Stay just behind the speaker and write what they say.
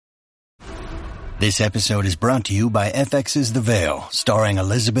This episode is brought to you by FX's The Veil, starring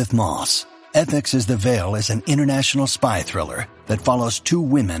Elizabeth Moss. FX's The Veil is an international spy thriller that follows two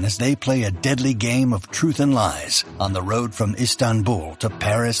women as they play a deadly game of truth and lies on the road from Istanbul to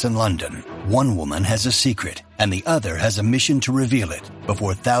Paris and London. One woman has a secret, and the other has a mission to reveal it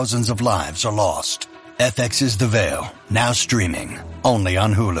before thousands of lives are lost. FX's The Veil, now streaming, only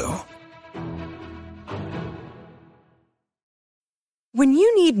on Hulu. When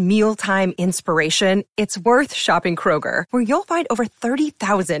you need mealtime inspiration, it's worth shopping Kroger, where you'll find over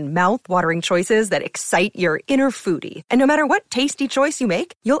 30,000 mouth-watering choices that excite your inner foodie. And no matter what tasty choice you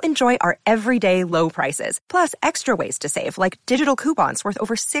make, you'll enjoy our everyday low prices, plus extra ways to save, like digital coupons worth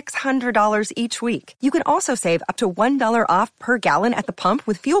over $600 each week. You can also save up to $1 off per gallon at the pump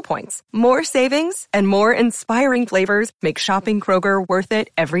with fuel points. More savings and more inspiring flavors make shopping Kroger worth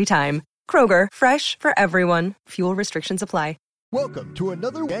it every time. Kroger, fresh for everyone. Fuel restrictions apply. Welcome to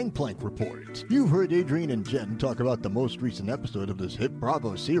another Gangplank Report. You've heard Adrian and Jen talk about the most recent episode of this hit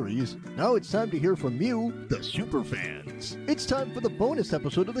Bravo series. Now it's time to hear from you, the superfans. It's time for the bonus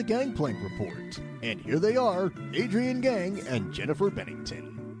episode of the Gangplank Report. And here they are, Adrian Gang and Jennifer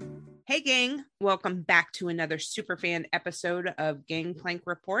Bennington. Hey gang, welcome back to another superfan episode of Gangplank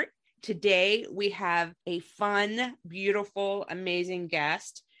Report. Today we have a fun, beautiful, amazing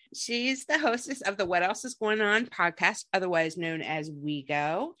guest. She's the hostess of the What Else Is Going On podcast, otherwise known as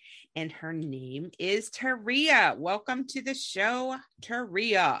WeGo, and her name is Taria. Welcome to the show,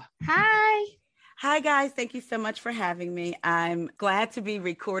 Taria. Hi. Hi, guys. Thank you so much for having me. I'm glad to be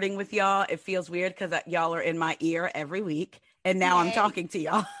recording with y'all. It feels weird because y'all are in my ear every week, and now I'm talking to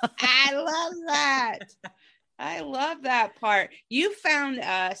y'all. I love that. I love that part. You found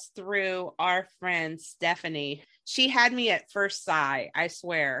us through our friend Stephanie. She had me at first sight. I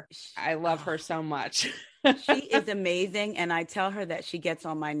swear. I love her so much. She is amazing. And I tell her that she gets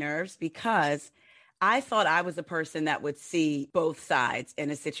on my nerves because I thought I was a person that would see both sides in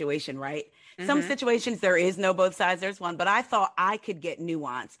a situation, right? Mm-hmm. Some situations there is no both sides. There's one, but I thought I could get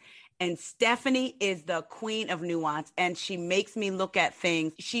nuance. And Stephanie is the queen of nuance, and she makes me look at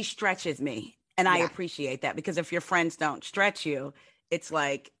things. She stretches me. And I appreciate that, because if your friends don't stretch you, it's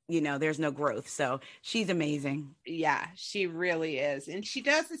like, there's no growth. So she's amazing. Yeah, she really is. And she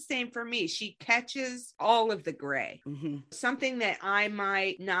does the same for me. She catches all of the gray, something that I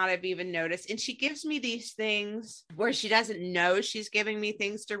might not have even noticed. And she gives me these things where she doesn't know she's giving me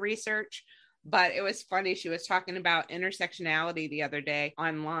things to research. But it was funny. She was talking about intersectionality the other day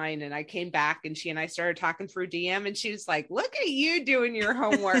online, and I came back and she and I started talking through DM, and she was like, look at you doing your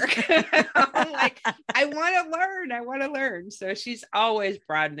homework. I'm like, I want to learn. So she's always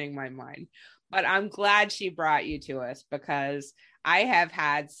broadening my mind, but I'm glad she brought you to us, because I have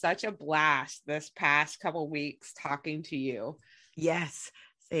had such a blast this past couple weeks talking to you. Yes,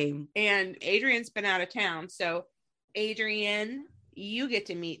 same. And Adrian's been out of town. So Adrian, you get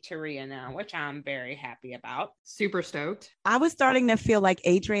to meet Taria now, which I'm very happy about. Super stoked. I was starting to feel like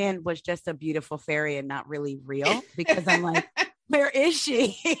Adrian was just a beautiful fairy and not really real, because I'm like, where is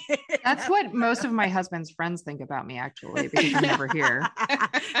she? That's what most of my husband's friends think about me, actually, because I'm never here.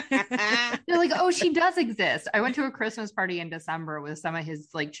 They're like, oh, she does exist. I went to a Christmas party in December with some of his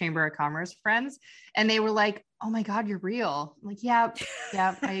Chamber of Commerce friends, and they were like, oh my God, you're real. I'm like, yeah,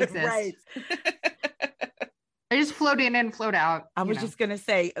 I exist. Right. I just float in and float out. I was just going to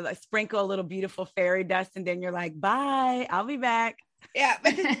say, sprinkle a little beautiful fairy dust, and then you're like, bye, I'll be back. Yeah.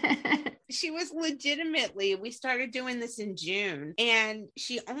 She was legitimately, we started doing this in June, and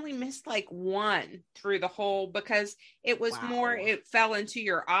she only missed one through the whole, because it was more, it fell into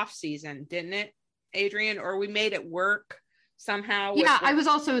your off season, didn't it, Adrian? Or we made it work somehow. Yeah, I was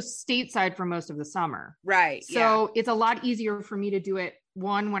also stateside for most of the summer. Right. So it's a lot easier for me to do it,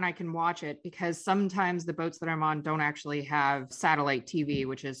 one, when I can watch it, because sometimes the boats that I'm on don't actually have satellite TV,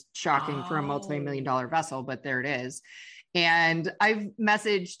 which is shocking for a multi-million-dollar vessel, but there it is. And I've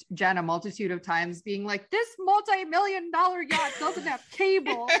messaged Jen a multitude of times being like, this multi-million-dollar yacht doesn't have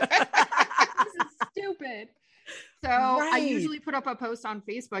cable. This is stupid. So I usually put up a post on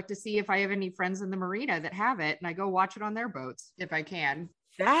Facebook to see if I have any friends in the marina that have it, and I go watch it on their boats if I can.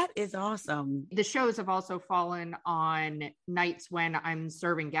 That is awesome. The shows have also fallen on nights when I'm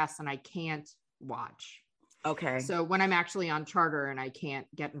serving guests and I can't watch. Okay. So when I'm actually on charter and I can't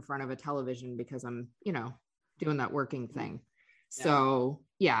get in front of a television because I'm, doing that working thing. Yeah. So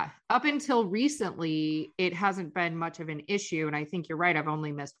yeah, up until recently, it hasn't been much of an issue. And I think you're right. I've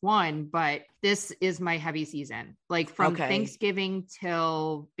only missed one, but this is my heavy season. From Thanksgiving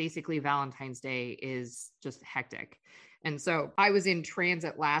till basically Valentine's Day is just hectic. And so I was in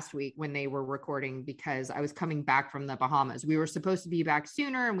transit last week when they were recording because I was coming back from the Bahamas. We were supposed to be back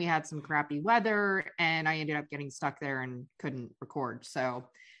sooner and we had some crappy weather and I ended up getting stuck there and couldn't record. So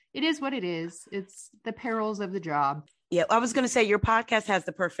it is what it is. It's the perils of the job. Yeah, I was going to say your podcast has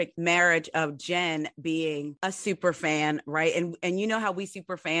the perfect marriage of Jen being a super fan, right? And you know how we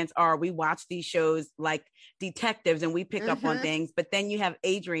super fans are. We watch these shows like detectives and we pick up on things. But then you have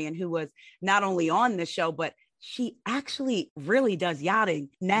Adrienne, who was not only on the show, but she actually really does yachting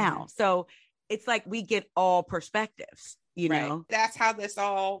now. So it's like we get all perspectives, you know? That's how this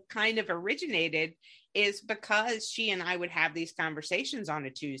all kind of originated, is because she and I would have these conversations on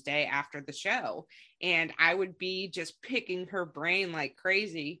a Tuesday after the show. And I would be just picking her brain like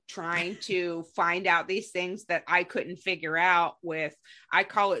crazy, trying to find out these things that I couldn't figure out with, I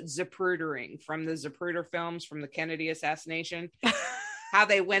call it Zaprudering, from the Zapruder films from the Kennedy assassination. How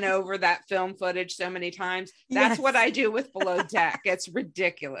they went over that film footage so many times. That's what I do with Below Deck. It's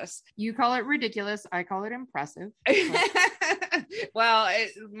ridiculous. You call it ridiculous. I call it impressive. Well,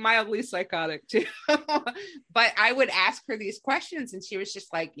 mildly psychotic too. But I would ask her these questions and she was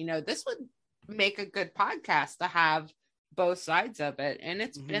just like, you know, this would make a good podcast to have both sides of it. And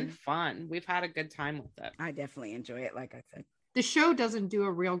it's been fun. We've had a good time with it. I definitely enjoy it, like I said. The show doesn't do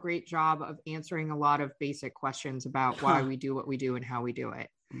a real great job of answering a lot of basic questions about why we do what we do and how we do it.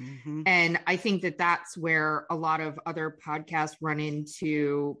 And I think that that's where a lot of other podcasts run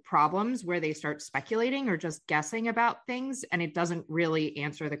into problems, where they start speculating or just guessing about things. And it doesn't really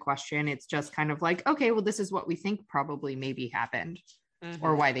answer the question. It's just kind of like, okay, well, this is what we think probably maybe happened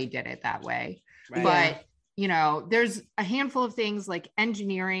or why they did it that way. But you know, there's a handful of things like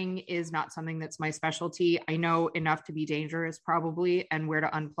engineering is not something that's my specialty. I know enough to be dangerous probably and where to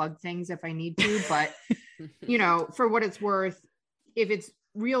unplug things if I need to. But, you know, for what it's worth, if it's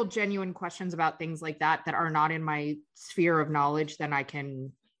real genuine questions about things like that that are not in my sphere of knowledge, then I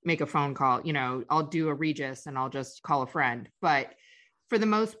can make a phone call. You know, I'll do a Regis and I'll just call a friend. But for the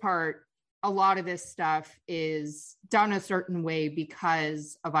most part, a lot of this stuff is done a certain way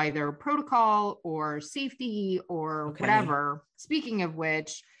because of either protocol or safety or whatever. Speaking of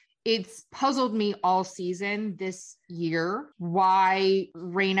which, it's puzzled me all season this year why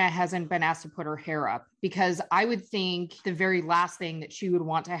Raina hasn't been asked to put her hair up, because I would think the very last thing that she would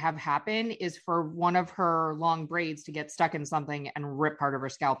want to have happen is for one of her long braids to get stuck in something and rip part of her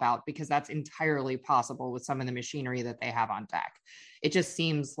scalp out, because that's entirely possible with some of the machinery that they have on deck. It just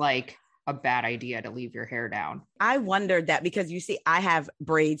seems like a bad idea to leave your hair down. I wondered that because you see, I have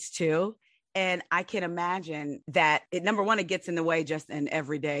braids too. And I can imagine that number one, it gets in the way just in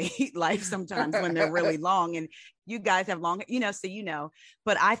everyday life sometimes when they're really long, and you guys have long, you know, so, you know,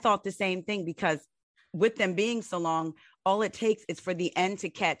 but I thought the same thing, because with them being so long, all it takes is for the end to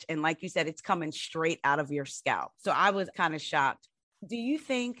catch. And like you said, it's coming straight out of your scalp. So I was kind of shocked. Do you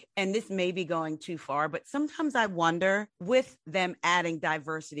think, and this may be going too far, but sometimes I wonder, with them adding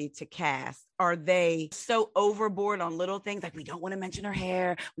diversity to cast, are they so overboard on little things? Like, we don't want to mention her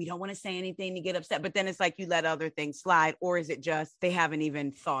hair. We don't want to say anything to get upset. But then it's like you let other things slide. Or is it just they haven't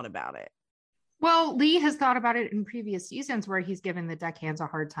even thought about it? Well, Lee has thought about it in previous seasons where he's given the deckhands a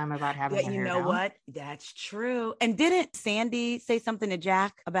hard time about having their hair down. What? That's true. And didn't Sandy say something to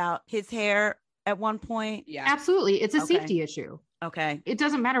Jack about his hair at one point? Yeah, absolutely. It's a safety issue. Okay. It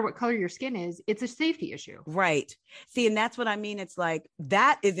doesn't matter what color your skin is. It's a safety issue. Right. See, and that's what I mean. It's like,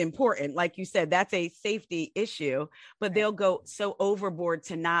 that is important. Like you said, that's a safety issue, but they'll go so overboard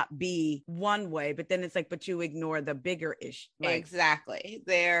to not be one way. But then it's like, but you ignore the bigger issue. Like, exactly.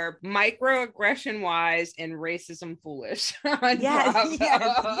 They're microaggression wise and racism foolish. Yes.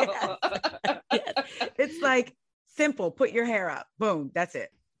 It's like simple. Put your hair up. Boom. That's it.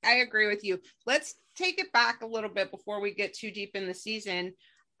 I agree with you. Let's take it back a little bit before we get too deep in the season.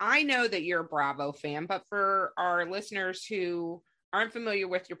 I know that you're a Bravo fan, but for our listeners who aren't familiar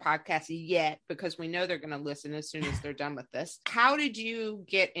with your podcast yet, because we know they're going to listen as soon as they're done with this, how did you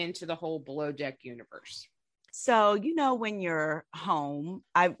get into the whole Below Deck universe? So, you know, when you're home,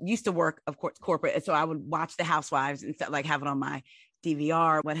 I used to work, of course, corporate. So I would watch The Housewives and stuff, like have it on my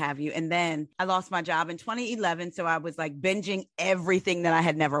DVR, what have you. And then I lost my job in 2011. So I was like binging everything that I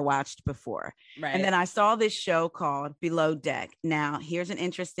had never watched before. Right. And then I saw this show called Below Deck. Now, here's an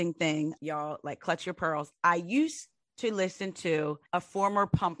interesting thing, y'all, like clutch your pearls. I used to listen to a former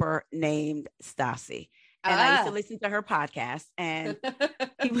pumper named Stassi. And I used to listen to her podcast, and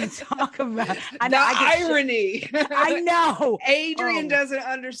he would talk about irony. I know. Adrienne doesn't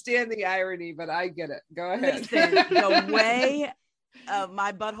understand the irony, but I get it. Go ahead. Listen, the way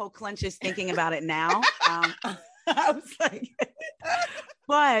my butthole clenches thinking about it now. I was like,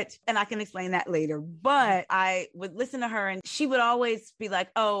 but, and I can explain that later, but I would listen to her and she would always be like,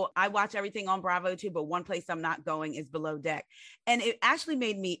 oh, I watch everything on Bravo too, but one place I'm not going is Below Deck. And it actually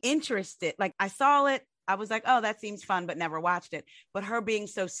made me interested. Like I saw it, I was like, oh, that seems fun, but never watched it. But her being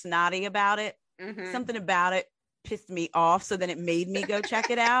so snotty about it, something about it pissed me off. So then it made me go check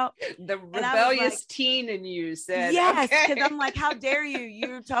it out. The rebellious teen in you said, yes, because okay. I'm like, how dare you?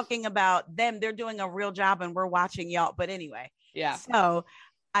 You're talking about them. They're doing a real job and we're watching y'all. But anyway. Yeah. So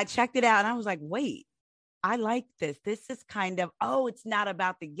I checked it out and I was like, wait, I like this. This is kind of, oh, it's not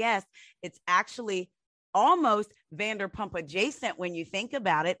about the guests. It's actually almost Vanderpump adjacent when you think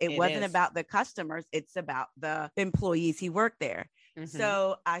about it. It wasn't about the customers. It's about the employees who work there.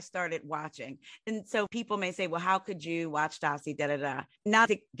 So I started watching. And so people may say, well, how could you watch Stassi? Not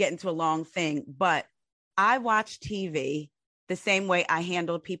to get into a long thing, but I watch TV the same way I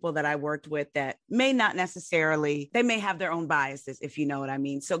handled people that I worked with that may not necessarily, they may have their own biases, if you know what I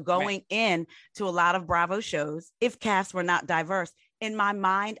mean. So going in to a lot of Bravo shows, if casts were not diverse, in my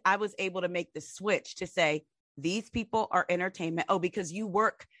mind, I was able to make the switch to say, these people are entertainment. Oh, because you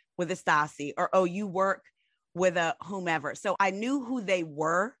work with a Stassi, or, oh, you work with a whomever. So I knew who they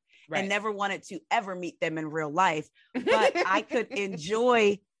were and never wanted to ever meet them in real life, but I could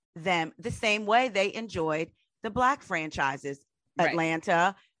enjoy them the same way they enjoyed the Black franchises,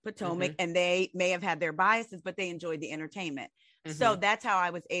 Atlanta, Potomac, and they may have had their biases, but they enjoyed the entertainment. So that's how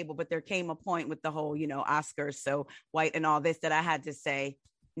I was able, but there came a point with the whole, Oscars, so white and all this, that I had to say,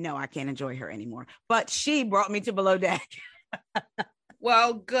 no, I can't enjoy her anymore. But she brought me to Below Deck.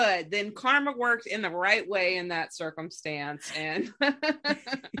 Well, good. Then karma worked in the right way in that circumstance. And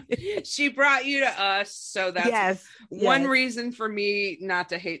she brought you to us. So that's one reason for me not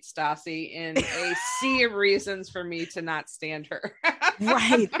to hate Stassi and a sea of reasons for me to not stand her.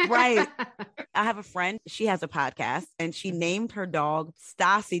 Right. I have a friend. She has a podcast and she named her dog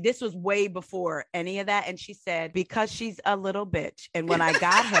Stassi. This was way before any of that. And she said, because she's a little bitch. And when I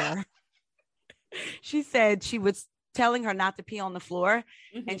got her, she said she was telling her not to pee on the floor.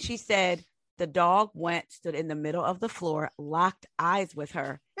 And she said the dog stood in the middle of the floor, locked eyes with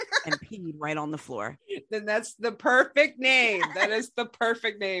her and peed right on the floor. Then that's the perfect name. That is the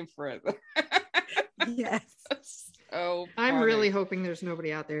perfect name for it. Yes. So I'm really hoping there's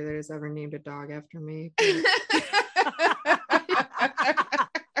nobody out there that has ever named a dog after me.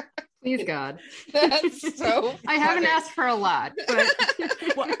 Please, God. That's so I haven't asked for a lot, but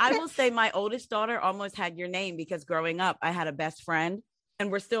well, I will say my oldest daughter almost had your name because growing up, I had a best friend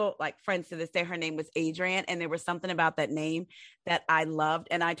and we're still like friends to this day. Her name was Adrian. And there was something about that name that I loved.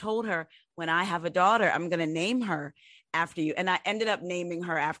 And I told her, when I have a daughter, I'm going to name her after you. And I ended up naming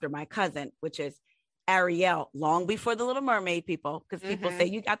her after my cousin, which is Ariel, long before the Little Mermaid people, because people say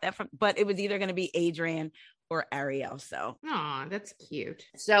you got that from, but it was either going to be Adrian or Ariel. So, oh, that's cute.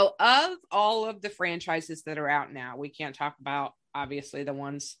 So of all of the franchises that are out now, we can't talk about obviously the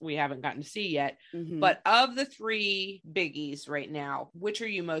ones we haven't gotten to see yet, but of the three biggies right now, which are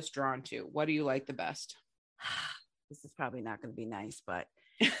you most drawn to? What do you like the best? This is probably not going to be nice, but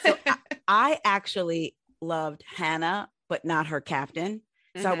so I actually loved Hannah, but not her captain.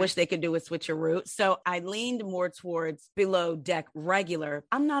 So I wish they could do a switcheroo. So I leaned more towards Below Deck regular.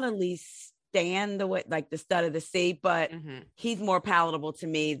 I'm not a least Stan, the way, like the stud of the sea, but he's more palatable to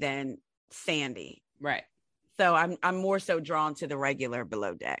me than Sandy. Right. So I'm more so drawn to the regular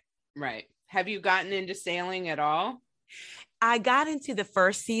Below Deck. Right. Have you gotten into sailing at all? I got into the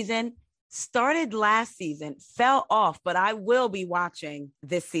first season, started last season, fell off, but I will be watching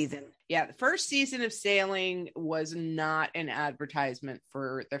this season. Yeah, the first season of Sailing was not an advertisement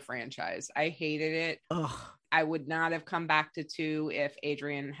for the franchise. I hated it. Ugh. I would not have come back to 2 if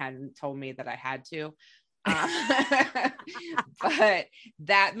Adrian hadn't told me that I had to. But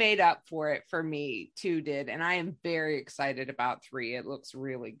that made up for it for me. 2 did. And I am very excited about 3. It looks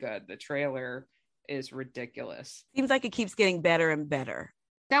really good. The trailer is ridiculous. Seems like it keeps getting better and better.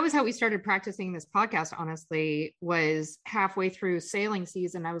 That was how we started practicing this podcast, honestly, was halfway through sailing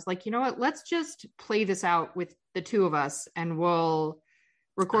season. I was like, you know what, let's just play this out with the 2 of us and we'll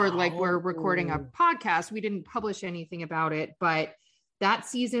record like we're recording a podcast. We didn't publish anything about it, but that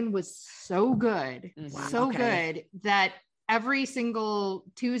season was so good, good that every single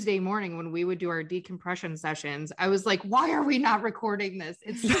Tuesday morning when we would do our decompression sessions, I was like, why are we not recording this?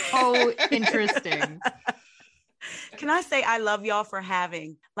 It's so interesting. Can I say I love y'all for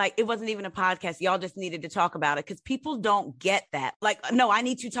having, like, it wasn't even a podcast. Y'all just needed to talk about it because people don't get that. Like, no, I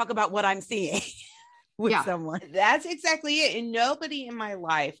need to talk about what I'm seeing. with someone. That's exactly it. And nobody in my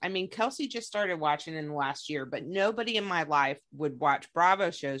life, I mean, Kelsey just started watching in the last year, but nobody in my life would watch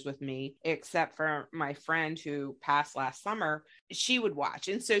Bravo shows with me except for my friend who passed last summer. She would watch.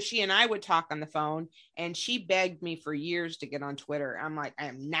 And so she and I would talk on the phone, and she begged me for years to get on Twitter. I'm like, I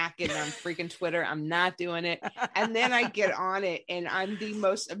am not getting on freaking Twitter. I'm not doing it. And then I get on it, and I'm the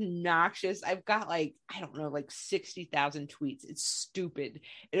most obnoxious. I've got like, I don't know, like 60,000 tweets. It's stupid.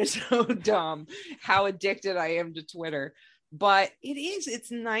 It is so dumb how addicted I am to Twitter. But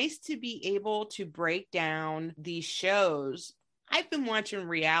it's nice to be able to break down these shows. I've been watching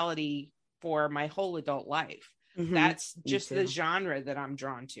reality for my whole adult life. Mm-hmm. That's just the genre that I'm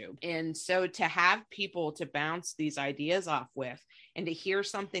drawn to. And so to have people to bounce these ideas off with, and to hear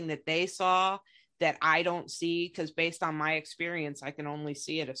something that they saw that I don't see, because based on my experience, I can only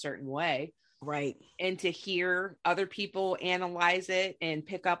see it a certain way. Right. And to hear other people analyze it and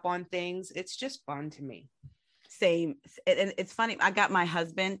pick up on things, it's just fun to me. Same. And it's funny. I got my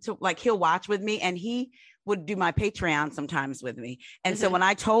husband to, like, he'll watch with me, and he would do my Patreon sometimes with me. And so when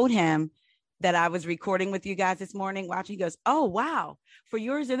I told him that I was recording with you guys this morning, watching, he goes, "Oh, wow. For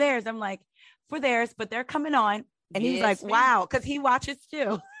yours or theirs?" I'm like, "For theirs, but they're coming on." And he's like, "Wow." Cause he watches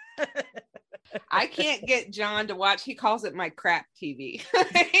too. I can't get John to watch. He calls it my crap TV.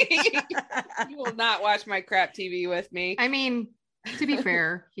 He will not watch my crap TV with me. I mean, to be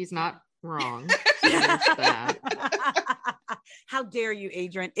fair, he's not wrong. How dare you,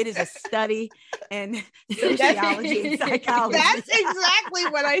 Adrian? It is a study in sociology and psychology. That's exactly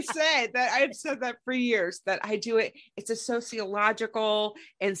what I said. That I've said that for years, that I do it. It's a sociological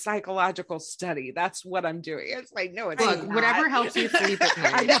and psychological study. That's what I'm doing. It's like, no, it's not. Whatever helps you sleep at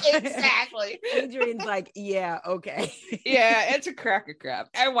night. Exactly. Adrian's like, yeah, okay. Yeah, it's a crack of crap.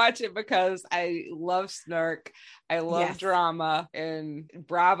 I watch it because I love snark. I love drama, and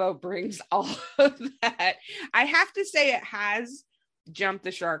Bravo brings all of that. I have to say it has jumped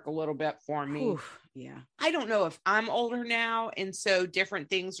the shark a little bit for me. Oof, yeah. I don't know if I'm older now, and so different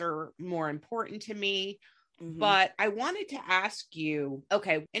things are more important to me. Mm-hmm. But I wanted to ask you,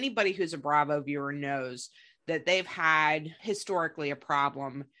 okay, anybody who's a Bravo viewer knows that they've had historically a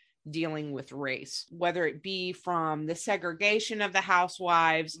problem dealing with race, whether it be from the segregation of the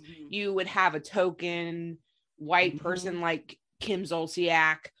housewives. Mm-hmm. You would have a token white person like Kim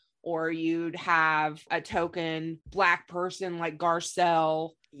Zolciak, or you'd have a token Black person like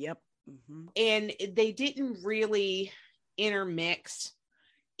Garcelle. Yep. Mm-hmm. And they didn't really intermix.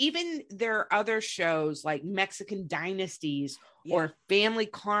 Even there are other shows like Mexican Dynasties or Family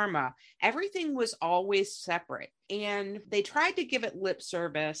Karma. Everything was always separate. And they tried to give it lip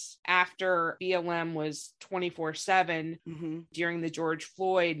service after BLM was 24/7 during the George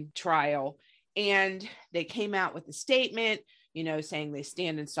Floyd trial. And they came out with a statement, saying they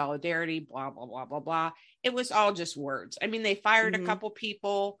stand in solidarity, blah, blah, blah, blah, blah. It was all just words. I mean, they fired a couple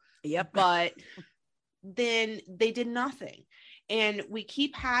people, but then they did nothing. And we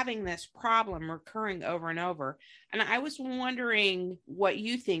keep having this problem recurring over and over. And I was wondering what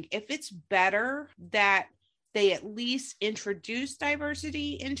you think, if it's better that they at least introduce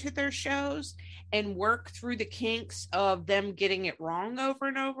diversity into their shows and work through the kinks of them getting it wrong over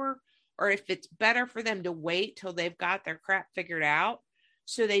and over, or if it's better for them to wait till they've got their crap figured out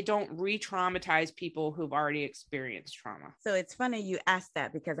so they don't re-traumatize people who've already experienced trauma. So it's funny you asked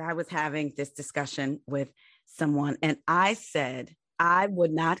that, because I was having this discussion with someone, and I said, I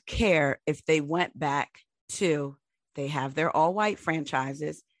would not care if they went back to, they have their all white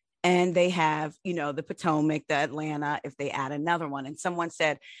franchises, and they have, the Potomac, the Atlanta, if they add another one. And someone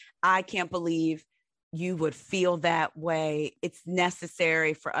said, I can't believe you would feel that way. It's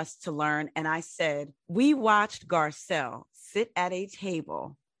necessary for us to learn. And I said, we watched Garcelle sit at a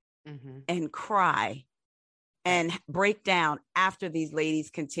table and cry and break down after these ladies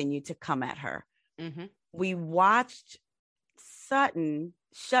continued to come at her. We watched Sutton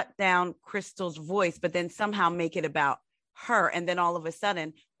shut down Crystal's voice, but then somehow make it about her. And then all of a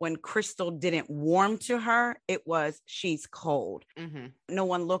sudden, when Crystal didn't warm to her, it was, she's cold. No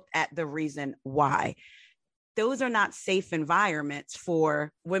one looked at the reason why. Those are not safe environments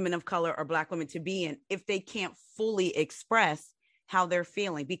for women of color or Black women to be in if they can't fully express how they're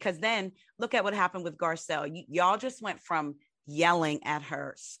feeling. Because then look at what happened with Garcelle. Y'all just went from yelling at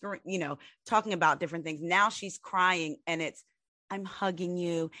her, talking about different things. Now she's crying, and it's, I'm hugging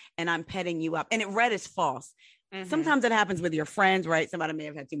you and I'm petting you up. And it read as false. Sometimes it happens with your friends, right? Somebody may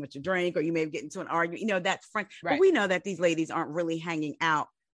have had too much to drink, or you may have get into an argument, that's friend. Right. But we know that these ladies aren't really hanging out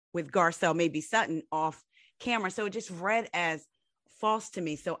with Garcelle, maybe Sutton, off camera. So it just read as false to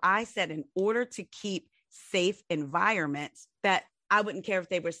me. So I said, in order to keep safe environments, that I wouldn't care if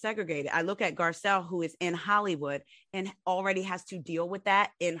they were segregated. I look at Garcelle, who is in Hollywood and already has to deal with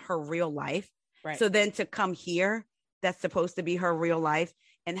that in her real life. Right. So then to come here, that's supposed to be her real life,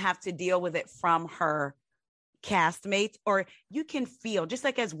 and have to deal with it from her castmates, or you can feel, just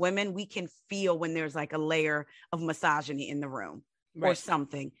like as women, we can feel when there's like a layer of misogyny in the room or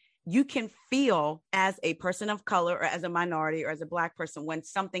something. You can feel as a person of color or as a minority or as a Black person when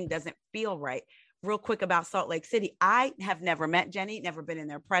something doesn't feel right. Real quick about Salt Lake City. I have never met Jenny, never been in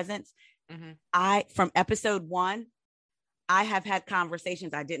their presence. From episode 1, I have had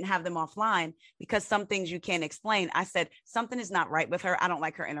conversations. I didn't have them offline because some things you can't explain. I said, something is not right with her. I don't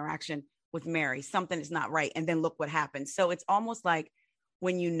like her interaction with Mary. Something is not right. And then look what happened. So it's almost like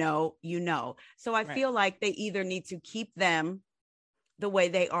when you know, you know. So I feel like they either need to keep them the way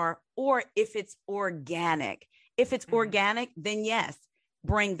they are, or if it's organic. If it's organic, then yes,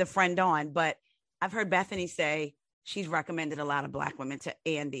 bring the friend on. But I've heard Bethany say she's recommended a lot of Black women to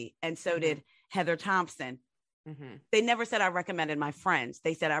Andy. And so did Heather Thompson. They never said I recommended my friends.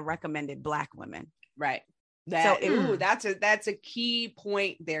 They said I recommended Black women. Right. That's a key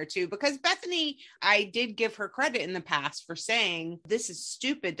point there too, because Bethany, I did give her credit in the past for saying this is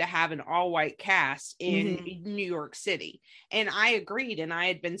stupid to have an all-white cast in New York City. And I agreed. And I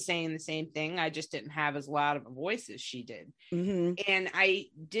had been saying the same thing. I just didn't have as loud of a voice as she did. And I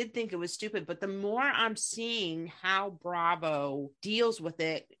did think it was stupid, but the more I'm seeing how Bravo deals with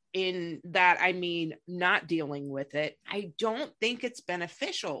it, in that, I mean, not dealing with it, I don't think it's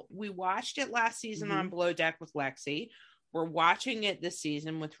beneficial. We watched it last season on Below Deck with Lexi. We're watching it this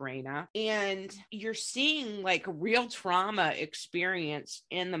season with Raina, and you're seeing like real trauma experience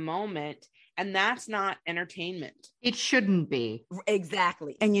in the moment. And that's not entertainment. It shouldn't be.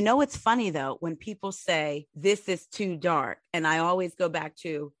 Exactly. And you know, what's funny though, when people say this is too dark, and I always go back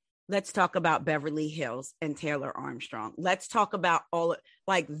to, let's talk about Beverly Hills and Taylor Armstrong. Let's talk about all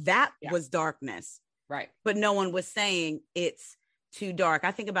like that was darkness. Right. But no one was saying it's too dark.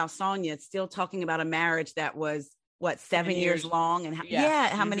 I think about Sonia still talking about a marriage that was 7 years long. And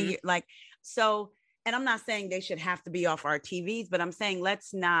how many years? Like, so, and I'm not saying they should have to be off our TVs, but I'm saying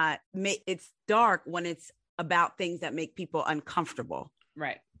let's not make it's dark when it's about things that make people uncomfortable.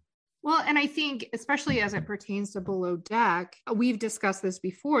 Right. Well, and I think, especially as it pertains to Below Deck, we've discussed this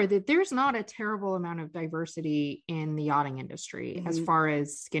before, that there's not a terrible amount of diversity in the yachting industry as far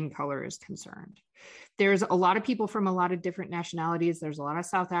as skin color is concerned. There's a lot of people from a lot of different nationalities. There's a lot of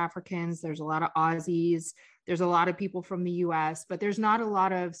South Africans. There's a lot of Aussies. There's a lot of people from the US, but there's not a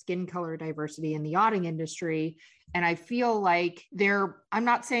lot of skin color diversity in the yachting industry. And I feel like I'm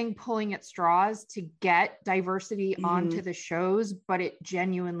not saying pulling at straws to get diversity onto the shows, but it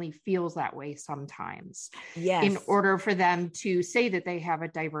genuinely feels that way sometimes. Yes. In order for them to say that they have a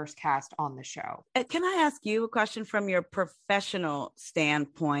diverse cast on the show. Can I ask you a question from your professional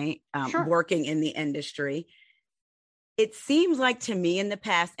standpoint, working in the industry? It seems like to me in the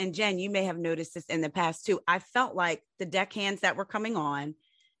past, and Jen, you may have noticed this in the past too, I felt like the deckhands that were coming on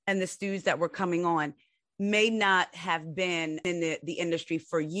and the stews that were coming on may not have been in the industry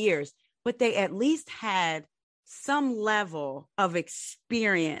for years, but they at least had some level of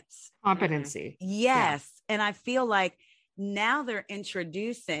experience. Competency. Yes. Yeah. And I feel like now they're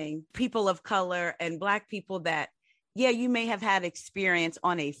introducing people of color and Black people that, you may have had experience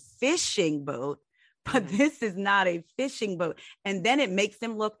on a fishing boat, but this is not a fishing boat. And then it makes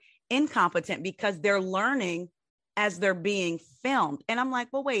them look incompetent because they're learning as they're being filmed. And I'm like,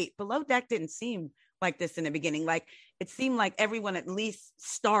 well, wait, Below Deck didn't seem like this in the beginning. Like it seemed like everyone at least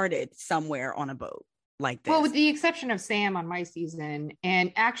started somewhere on a boat like this. Well, with the exception of Sam on my season,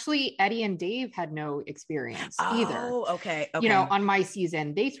 and actually Eddie and Dave had no experience either. Oh, okay. You know, on my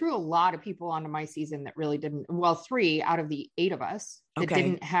season, they threw a lot of people onto my season that really didn't, 3 out of the 8 of us that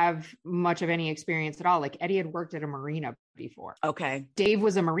didn't have much of any experience at all. Like Eddie had worked at a marina before. Okay. Dave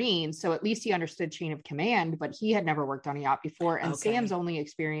was a Marine, so at least he understood chain of command, but he had never worked on a yacht before. And Sam's only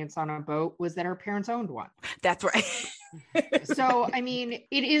experience on a boat was that her parents owned one. That's right. So, I mean,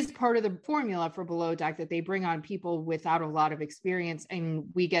 it is part of the formula for Below Deck that they bring on people without a lot of experience, and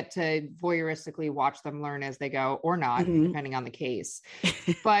we get to voyeuristically watch them learn as they go, or not, depending on the case.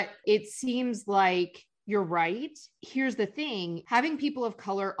 But it seems like you're right. Here's the thing. Having people of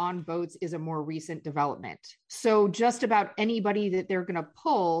color on boats is a more recent development. So just about anybody that they're going to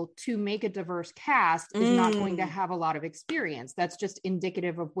pull to make a diverse cast is not going to have a lot of experience. That's just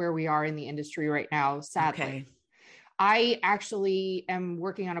indicative of where we are in the industry right now, sadly. Okay. I actually am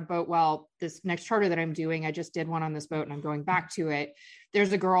working on a boat. Well, this next charter that I'm doing, I just did one on this boat and I'm going back to it.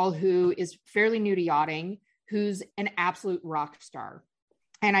 There's a girl who is fairly new to yachting, who's an absolute rock star.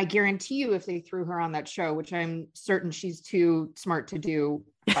 And I guarantee you, if they threw her on that show, which I'm certain she's too smart to do,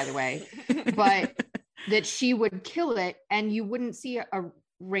 by the way, but that she would kill it, and you wouldn't see a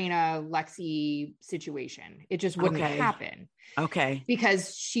Raina Lexi situation. It just wouldn't happen. Okay.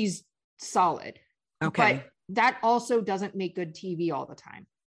 Because she's solid. Okay. But that also doesn't make good TV all the time.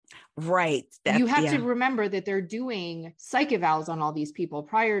 Right. You have to remember that they're doing psych evals on all these people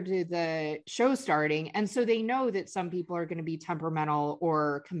prior to the show starting. And so they know that some people are going to be temperamental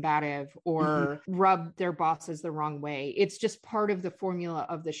or combative or rub their bosses the wrong way. It's just part of the formula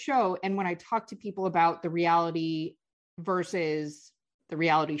of the show. And when I talk to people about the reality versus the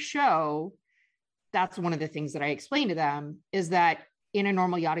reality show, that's one of the things that I explain to them, is that in a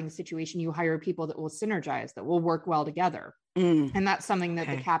normal yachting situation, you hire people that will synergize, that will work well together. And that's something that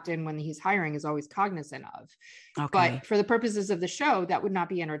the captain, when he's hiring, is always cognizant of. But for the purposes of the show, that would not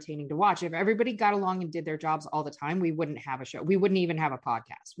be entertaining to watch. If everybody got along and did their jobs all the time, we wouldn't have a show. We wouldn't even have a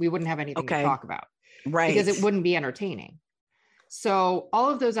podcast. We wouldn't have anything to talk about. Right. Because it wouldn't be entertaining. So all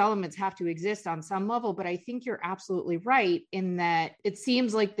of those elements have to exist on some level, but I think you're absolutely right in that it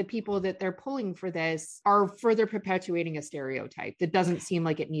seems like the people that they're pulling for this are further perpetuating a stereotype that doesn't seem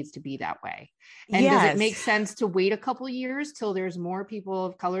like it needs to be that way. And does it make sense to wait a couple years till there's more people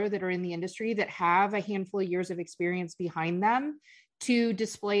of color that are in the industry that have a handful of years of experience behind them to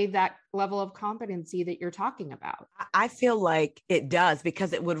display that level of competency that you're talking about? I feel like it does,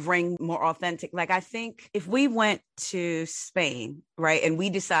 because it would ring more authentic. Like, I think if we went to Spain, right, and we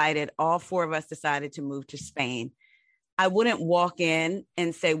decided, all four of us decided to move to Spain, I wouldn't walk in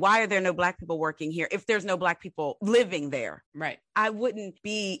and say, why are there no Black people working here if there's no Black people living there? Right. I wouldn't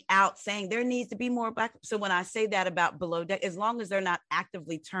be out saying there needs to be more Black. So when I say that about Below Deck, as long as they're not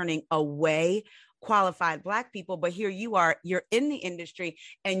actively turning away qualified Black people, but here you are, you're in the industry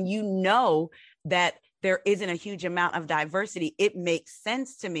and you know that there isn't a huge amount of diversity, it makes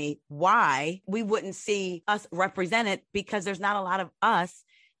sense to me why we wouldn't see us represented, because there's not a lot of us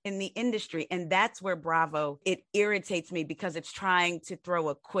in the industry. And that's where Bravo, it irritates me, because it's trying to throw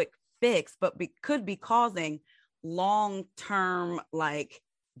a quick fix, but could be causing long-term like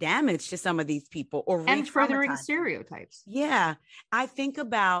damage to some of these people, or and furthering stereotypes. Yeah. I think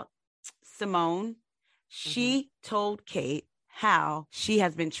about Simone. She told Kate how she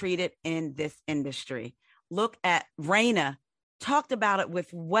has been treated in this industry. Look at Raina, talked about it with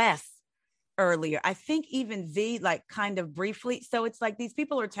Wes earlier. I think even Z, like, kind of briefly. So it's like these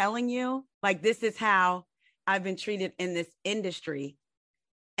people are telling you, like, this is how I've been treated in this industry.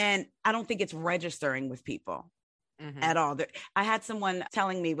 And I don't think it's registering with people at all. I had someone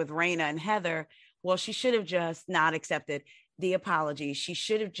telling me with Raina and Heather, well, she should have just not accepted the apology. She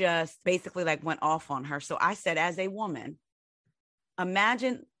should have just basically like went off on her. So I said, as a woman,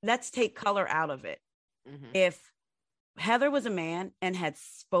 imagine, let's take color out of it. If Heather was a man and had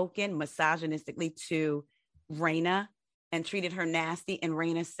spoken misogynistically to Raina and treated her nasty, and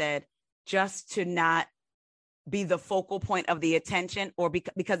Raina said, just to not be the focal point of the attention, or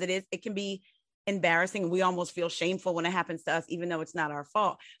because it can be embarrassing. We almost feel shameful when it happens to us, even though it's not our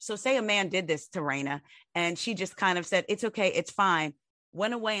fault. So say a man did this to Raina and she just kind of said, it's okay, it's fine,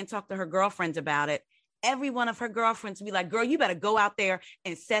 went away and talked to her girlfriends about it. Every one of her girlfriends would be like, girl, you better go out there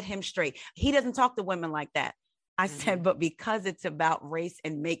and set him straight. He doesn't talk to women like that. I said, but because it's about race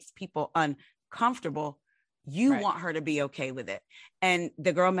and makes people uncomfortable, you want her to be okay with it. And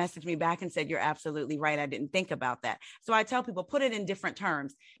the girl messaged me back and said, you're absolutely right. I didn't think about that. So I tell people, put it in different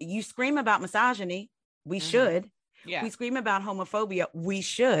terms. You scream about misogyny, we should. Yeah. We scream about homophobia, we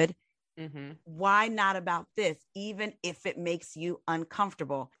should. Why not about this, even if it makes you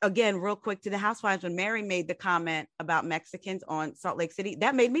uncomfortable? Again, real quick to the Housewives, when Mary made the comment about Mexicans on Salt Lake City,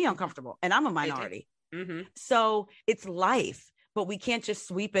 that made me uncomfortable. And I'm a minority. So it's life, but we can't just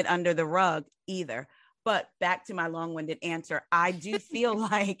sweep it under the rug either. But back to my long-winded answer, I do feel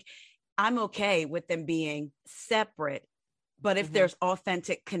like I'm okay with them being separate. But if there's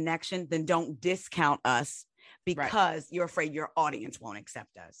authentic connection, then don't discount us because you're afraid your audience won't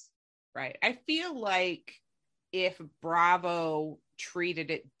accept us. Right. I feel like if Bravo treated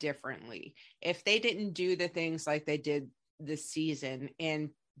it differently, if they didn't do the things like they did this season and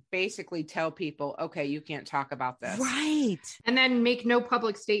basically tell people, okay, you can't talk about this. Right. And then make no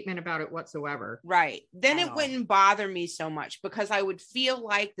public statement about it whatsoever. Right. Then it wouldn't bother me so much, because I would feel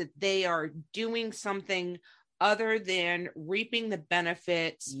like that they are doing something other than reaping the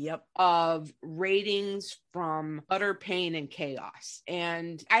benefits of ratings from utter pain and chaos.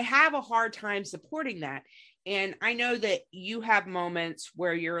 And I have a hard time supporting that. And I know that you have moments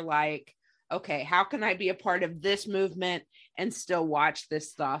where you're like, okay, how can I be a part of this movement and still watch this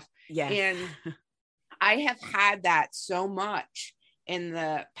stuff? Yeah. And I have had that so much. in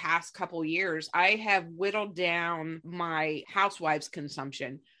the past couple years, I have whittled down my Housewives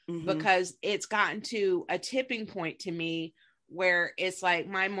consumption because it's gotten to a tipping point to me where it's like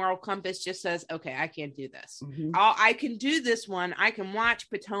my moral compass just says, okay, I can't do this. I can do this one. I can watch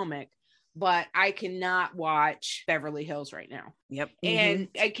Potomac, but I cannot watch Beverly Hills right now. Yep. And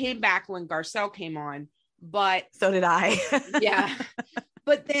I came back when Garcelle came on, but so did I. Yeah.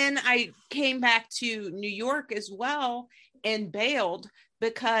 But then I came back to New York as well and bailed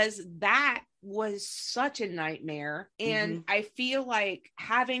because that was such a nightmare. And I feel like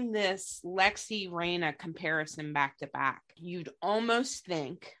having this Lexi Raina comparison back to back, you'd almost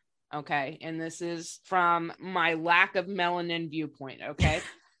think, okay, and this is from my lack of melanin viewpoint, okay?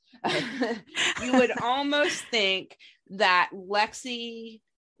 You would almost think that Lexi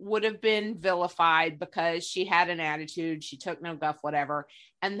would have been vilified because she had an attitude, she took no guff, whatever,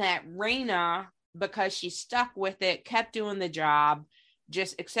 and that Raina, because she stuck with it, kept doing the job,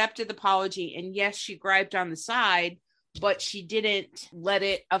 just accepted the apology, and yes, she griped on the side, but she didn't let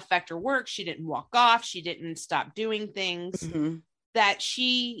it affect her work. She didn't walk off. She didn't stop doing things, that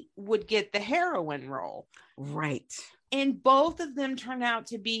she would get the heroine role. Right. And both of them turn out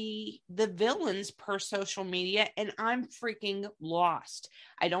to be the villains per social media. And I'm freaking lost.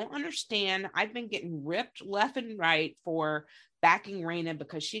 I don't understand. I've been getting ripped left and right for backing Raina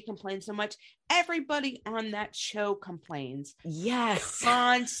because she complains so much. Everybody on that show complains. Yes.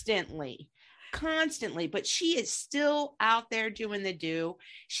 Constantly. But she is still out there doing the do.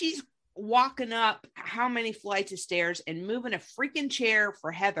 She's walking up how many flights of stairs and moving a freaking chair for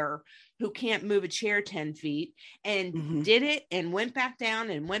Heather, who can't move a chair 10 feet, and did it and went back down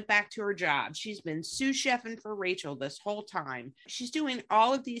and went back to her job. She's been sous chefing for Rachel this whole time. She's doing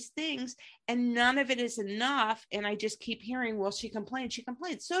all of these things and none of it is enough. And I just keep hearing, well, she complains.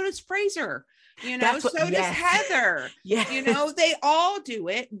 So does Fraser, does Heather. They all do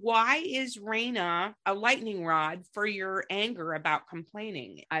it. Why is Raina a lightning rod for your anger about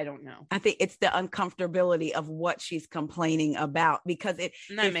complaining? I don't know. I think it's the uncomfortability of what she's complaining about, because it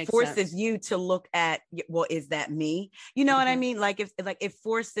forces you to look at, well, is that me? You know what I mean? Like it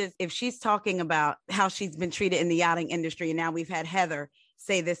forces, if she's talking about how she's been treated in the yachting industry, and now we've had Heather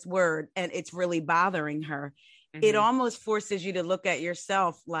say this word and it's really bothering her. It almost forces you to look at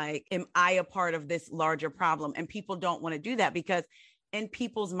yourself like, am I a part of this larger problem? And people don't want to do that because in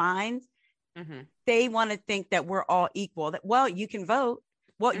people's minds, they want to think that we're all equal, that, well, you can vote.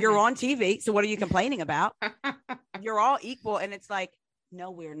 Well, you're on TV. So what are you complaining about? You're all equal. And it's like, no,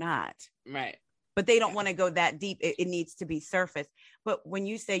 we're not. Right. But they don't want to go that deep. It needs to be surface. But when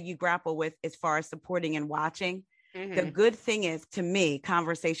you say you grapple with, as far as supporting and watching, the good thing is, to me,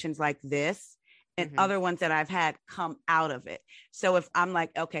 conversations like this and other ones that I've had come out of it. So if I'm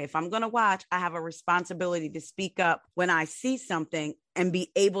like, okay, if I'm going to watch, I have a responsibility to speak up when I see something and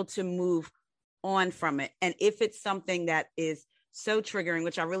be able to move on from it. And if it's something that is so triggering,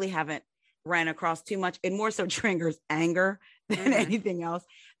 which I really haven't ran across too much, it more so triggers anger than anything else,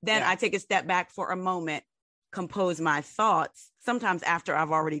 then I take a step back for a moment, compose my thoughts. Sometimes after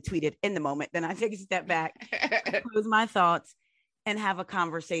I've already tweeted in the moment, then I take a step back, compose my thoughts, and have a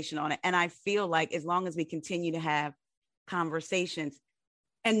conversation on it. And I feel like as long as we continue to have conversations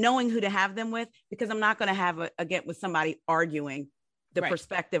and knowing who to have them with, because I'm not going to have again with somebody arguing the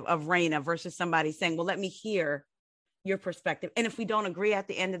perspective of Raina versus somebody saying, well, let me hear your perspective. And if we don't agree at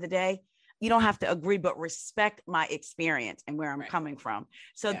the end of the day, you don't have to agree, but respect my experience and where I'm coming from.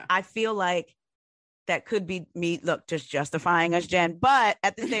 So I feel like that could be me, look, just justifying us, Jen, but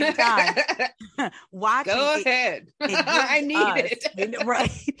at the same time, watching. Go ahead. I need it.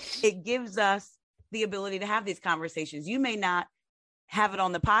 Right. It gives us the ability to have these conversations. You may not have it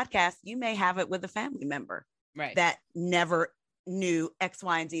on the podcast. You may have it with a family member that never knew X,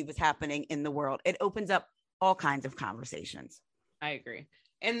 Y, and Z was happening in the world. It opens up all kinds of conversations. I agree.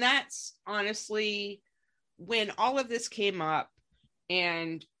 And that's honestly, when all of this came up,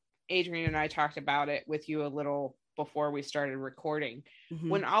 and Adrienne and I talked about it with you a little before we started recording.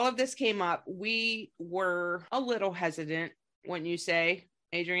 When all of this came up, we were a little hesitant, wouldn't you say,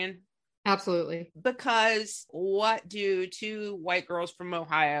 Adrienne? Absolutely. Because what do two white girls from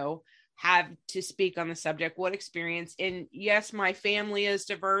Ohio have to speak on the subject? What experience? And yes, my family is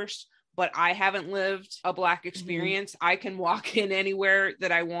diverse, but I haven't lived a Black experience. I can walk in anywhere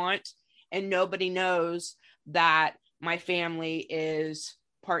that I want, and nobody knows that my family is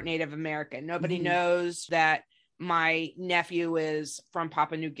part Native American. Nobody knows that my nephew is from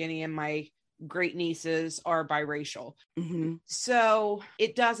Papua New Guinea and my great nieces are biracial. So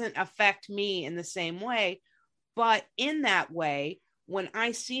it doesn't affect me in the same way. But in that way, when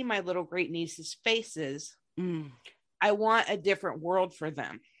I see my little great nieces' faces, I want a different world for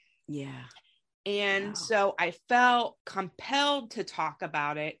them. Yeah. And so I felt compelled to talk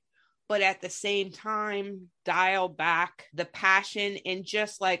about it, but at the same time, dial back the passion and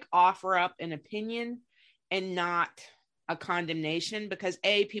just like offer up an opinion and not a condemnation, because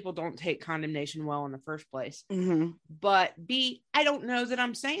A, people don't take condemnation well in the first place. But B, I don't know that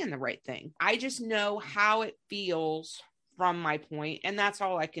I'm saying the right thing. I just know how it feels from my point, and that's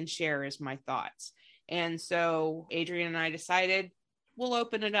all I can share is my thoughts. And so Adrian and I decided we'll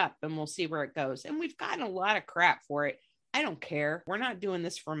open it up and we'll see where it goes. And we've gotten a lot of crap for it. I don't care. We're not doing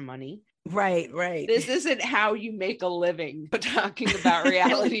this for money. Right. This isn't how you make a living talking about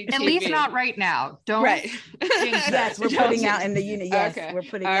reality TV. At least not right now. Don't. Right. Yes, we're putting out in the universe. Yes, okay. We're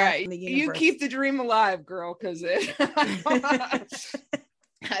putting out in the universe. You keep the dream alive, girl, because I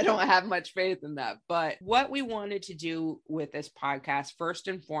don't have much faith in that. But what we wanted to do with this podcast, first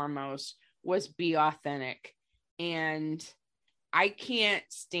and foremost, was be authentic. And I can't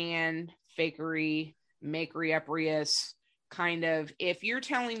stand fakery, makery-uprious kind of, if you're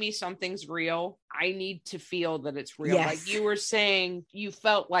telling me something's real, I need to feel that it's real. Yes. Like you were saying, you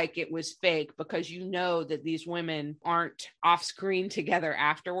felt like it was fake because you know that these women aren't off screen together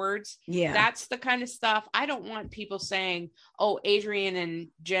afterwards. Yeah. That's the kind of stuff. I don't want people saying, oh, Adrian and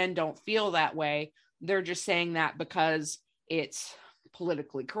Jen don't feel that way. They're just saying that because it's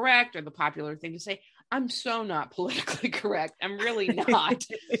politically correct or the popular thing to say. I'm so not politically correct. I'm really not.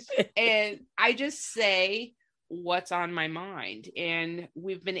 And I just say what's on my mind. And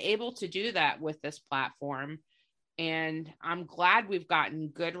we've been able to do that with this platform. And I'm glad we've gotten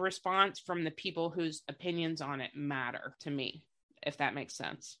good response from the people whose opinions on it matter to me, if that makes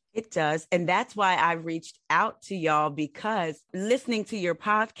sense. It does. And that's why I reached out to y'all, because listening to your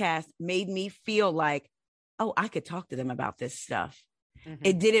podcast made me feel like, oh, I could talk to them about this stuff. Mm-hmm.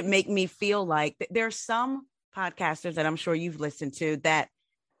 It didn't make me feel like there's some podcasters that I'm sure you've listened to that,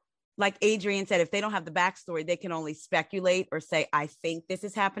 like Adrian said, if they don't have the backstory, they can only speculate or say, I think this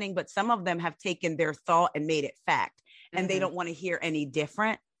is happening. But some of them have taken their thought and made it fact, and they don't want to hear any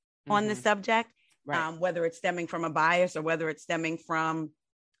different on the subject, right. Whether it's stemming from a bias or whether it's stemming from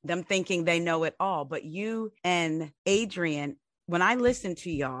them thinking they know it all. But you and Adrian, when I listen to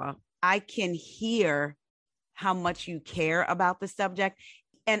y'all, I can hear how much you care about the subject.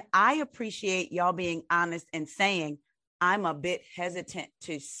 And I appreciate y'all being honest and saying, I'm a bit hesitant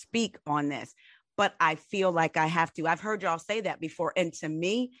to speak on this, but I feel like I have to. I've heard y'all say that before. And to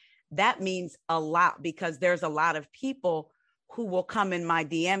me, that means a lot, because there's a lot of people who will come in my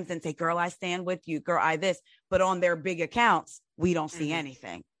DMs and say, girl, I stand with you, girl, I this, but on their big accounts, we don't see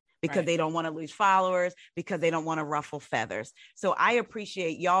anything because they don't want to lose followers, because they don't want to ruffle feathers. So I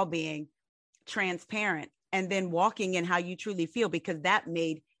appreciate y'all being transparent and then walking in how you truly feel, because that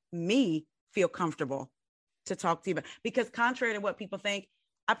made me feel comfortable to talk to you about. Because contrary to what people think,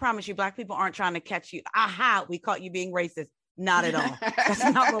 I promise you, Black people aren't trying to catch you. Aha, we caught you being racist. Not at all. That's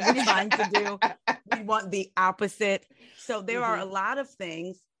not what we're trying to do. We want the opposite. So there are a lot of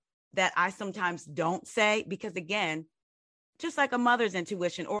things that I sometimes don't say, because again, just like a mother's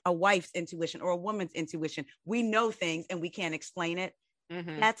intuition or a wife's intuition or a woman's intuition, we know things and we can't explain it.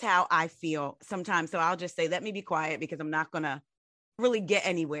 That's how I feel sometimes. So I'll just say, let me be quiet, because I'm not going to really get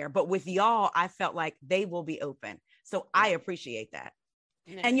anywhere. But with y'all, I felt like they will be open. So I appreciate that.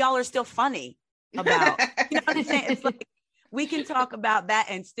 And y'all are still funny about, you know what I'm saying? It's like, we can talk about that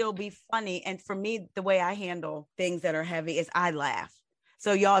and still be funny. And for me, the way I handle things that are heavy is I laugh.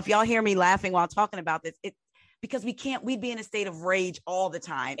 So y'all, if y'all hear me laughing while talking about this, it's because we'd be in a state of rage all the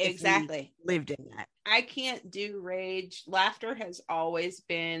time. Exactly. If we lived in that. I can't do rage. Laughter has always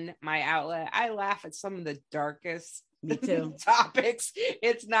been my outlet. I laugh at some of the darkest Me too. topics.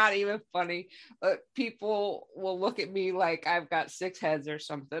 It's not even funny. People will look at me like I've got 6 heads or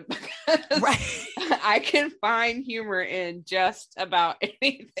something. Right. I can find humor in just about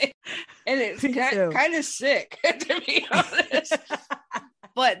anything. And it's kind of sick, to be honest.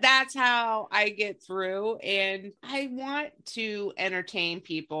 But that's how I get through. And I want to entertain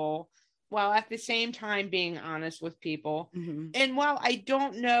people while at the same time being honest with people. And while I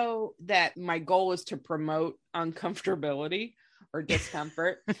don't know that my goal is to promote uncomfortability or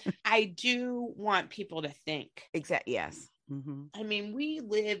discomfort, I do want people to think. Exactly. Yes. I mean, we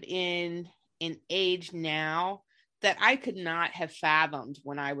live in an age now that I could not have fathomed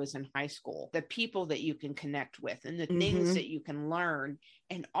when I was in high school. The people that you can connect with and the things that you can learn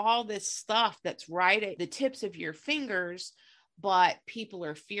and all this stuff that's right at the tips of your fingers, but people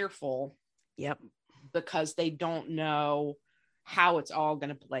are fearful. Yep. Because they don't know how it's all going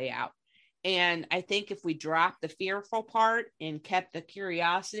to play out. And I think if we dropped the fearful part and kept the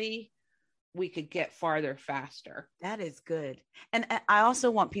curiosity, we could get farther faster. That is good. And I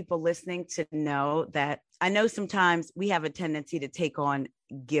also want people listening to know that I know sometimes we have a tendency to take on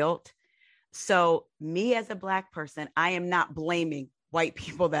guilt. So me as a Black person, I am not blaming white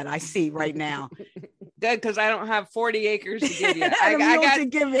people that I see right now. Good, because I don't have 40 acres to give you. I got to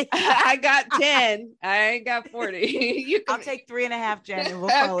give me. I got 10. I ain't got 40. I'll take 3.5, Jen, and we'll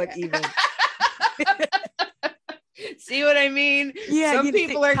call it even. See what I mean? Yeah. Some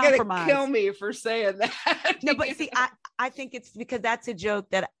people are going to kill me for saying that. No, but see, I think it's because that's a joke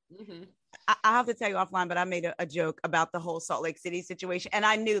that I have to tell you offline, but I made a joke about the whole Salt Lake City situation. And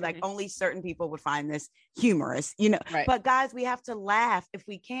I knew like only certain people would find this humorous, you know, right. But guys, we have to laugh if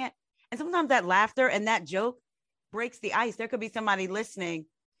we can't. And sometimes that laughter and that joke breaks the ice. There could be somebody listening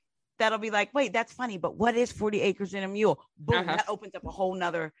that'll be like, wait, that's funny, but what is 40 acres and a mule? Boom, that opens up a whole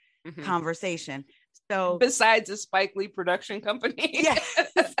nother conversation. So besides a Spike Lee production company. Yes.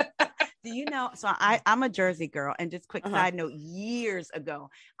 Do you know? So I'm a Jersey girl, and just quick side note, years ago,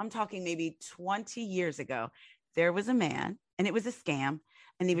 I'm talking maybe 20 years ago, there was a man, and it was a scam,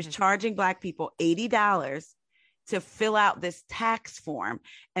 and he was charging Black people $80 to fill out this tax form,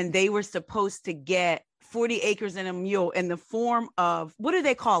 and they were supposed to get 40 acres and a mule in the form of, what do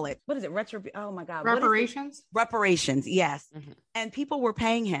they call it? What is it? Oh my God. Reparations? Reparations. Yes. And people were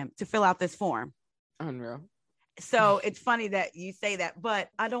paying him to fill out this form. Unreal. So it's funny that you say that, but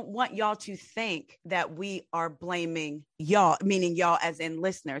I don't want y'all to think that we are blaming y'all, meaning y'all as in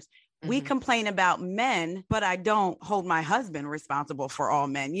listeners. We complain about men, but I don't hold my husband responsible for all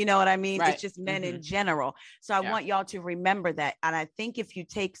men. You know what I mean? Right. It's just men in general. So I want y'all to remember that. And I think if you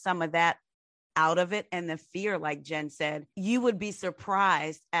take some of that out of it and the fear, like Jen said, you would be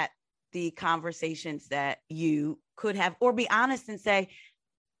surprised at the conversations that you could have, or be honest and say,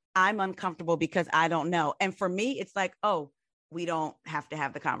 I'm uncomfortable because I don't know. And for me, it's like, oh, we don't have to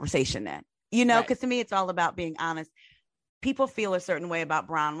have the conversation then, you know, because to me, it's all about being honest. People feel a certain way about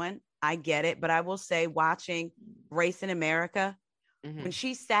Bronwyn. I get it. But I will say, watching Race in America, when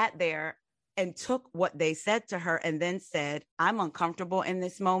she sat there and took what they said to her and then said, I'm uncomfortable in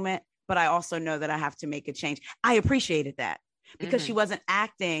this moment, but I also know that I have to make a change. I appreciated that because she wasn't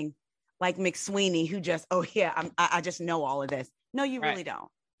acting like McSweeney, who just, oh yeah, I just know all of this. No, you really don't.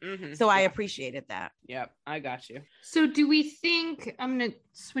 So I appreciated that. Yep, I got you. So do we think, I'm going to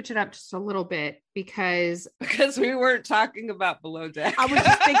switch it up just a little bit because we weren't talking about Below Deck. I was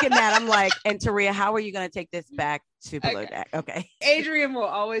just thinking that. I'm like, and Taria, how are you going to take this back to Below Deck? Okay. Adrian will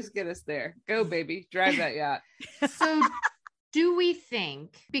always get us there. Go, baby. Drive that yacht. So do we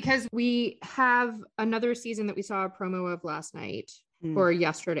think, because we have another season that we saw a promo of last night, or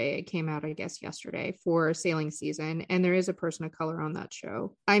yesterday, it came out, I guess, yesterday for sailing season. And there is a person of color on that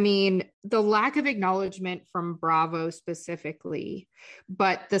show. I mean, the lack of acknowledgement from Bravo specifically,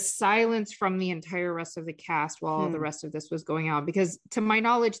 but the silence from the entire rest of the cast while the rest of this was going on, because to my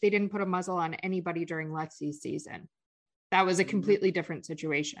knowledge, they didn't put a muzzle on anybody during Lexi's season. That was a completely different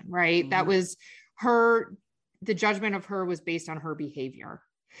situation, right? That was her, the judgment of her was based on her behavior.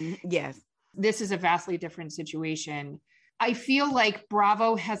 Yes. This is a vastly different situation. I feel like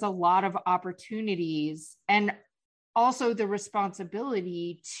Bravo has a lot of opportunities and also the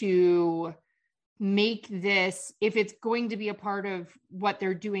responsibility to make this, if it's going to be a part of what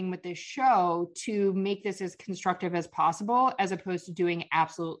they're doing with this show, to make this as constructive as possible, as opposed to doing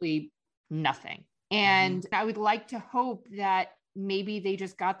absolutely nothing. And I would like to hope that maybe they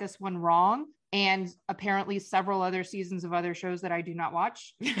just got this one wrong. And apparently several other seasons of other shows that I do not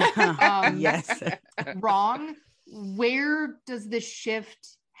watch. Yes. Wrong. Where does the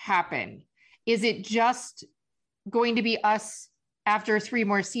shift happen? Is it just going to be us after 3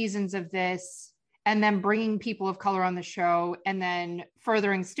 more seasons of this and then bringing people of color on the show and then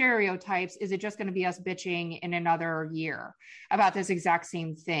furthering stereotypes? Is it just going to be us bitching in another year about this exact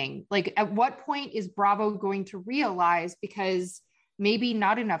same thing? Like, at what point is Bravo going to realize, because maybe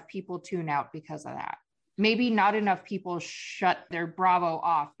not enough people tune out because of that. Maybe not enough people shut their Bravo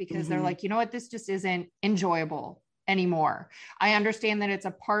off because they're like, you know what, this just isn't enjoyable anymore. I understand that it's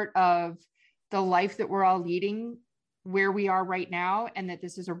a part of the life that we're all leading where we are right now, and that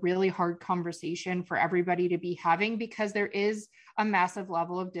this is a really hard conversation for everybody to be having, because there is a massive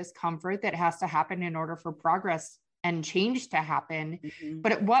level of discomfort that has to happen in order for progress and change to happen.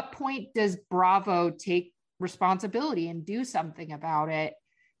 But at what point does Bravo take responsibility and do something about it,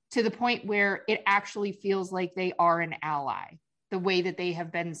 to the point where it actually feels like they are an ally, the way that they have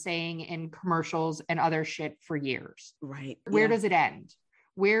been saying in commercials and other shit for years? Right. Where does it end?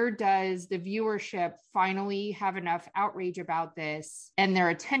 where does the viewership finally have enough outrage about this and their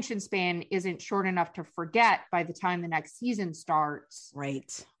attention span isn't short enough to forget by the time the next season starts,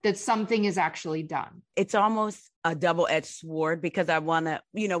 right, that something is actually done? It's almost a double-edged sword, because I want to,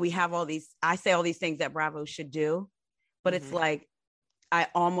 we have all these, I say all these things that Bravo should do, but it's like, I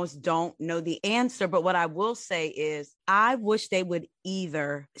almost don't know the answer. But what I will say is I wish they would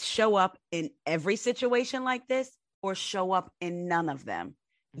either show up in every situation like this or show up in none of them.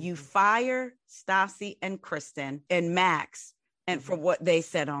 You fire Stassi and Kristen and Max and for what they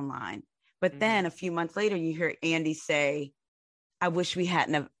said online. But then a few months later, you hear Andy say, I wish we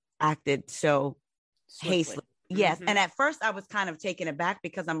hadn't have acted so hastily. Yes. And at first I was kind of taken aback,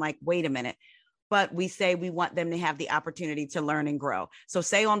 because I'm like, wait a minute. But we say we want them to have the opportunity to learn and grow. So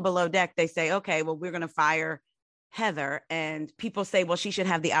say on Below Deck, they say, okay, well, we're going to fire Heather. And people say, well, she should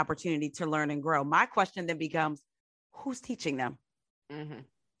have the opportunity to learn and grow. My question then becomes, who's teaching them?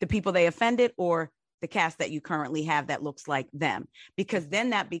 The people they offended, or the cast that you currently have that looks like them? Because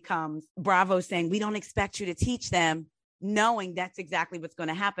then that becomes Bravo saying, we don't expect you to teach them, knowing that's exactly what's going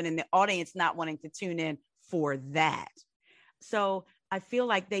to happen. And the audience not wanting to tune in for that. So I feel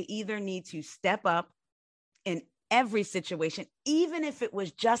like they either need to step up in every situation, even if it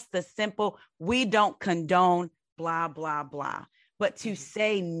was just the simple, we don't condone blah, blah, blah, but to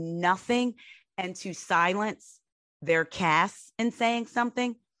say nothing and to silence their cast in saying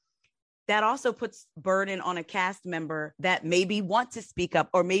something, that also puts burden on a cast member that maybe want to speak up,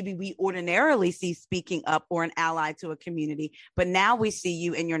 or maybe we ordinarily see speaking up or an ally to a community, but now we see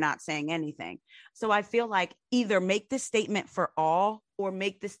you and you're not saying anything. So I feel like either make the statement for all or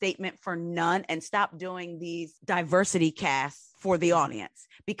make the statement for none, and stop doing these diversity casts for the audience,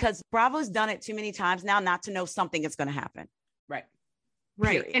 because Bravo's done it too many times now not to know something is going to happen. Right.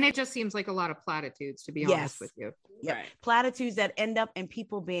 Period. And it just seems like a lot of platitudes, to be honest with you. Yep. Right. Platitudes that end up in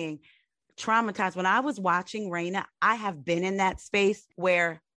people being traumatized. When I was watching Reina, I have been in that space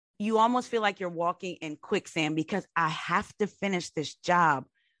where you almost feel like you're walking in quicksand, because I have to finish this job,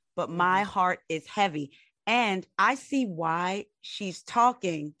 but my heart is heavy. And I see why she's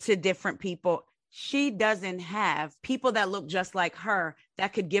talking to different people. She doesn't have people that look just like her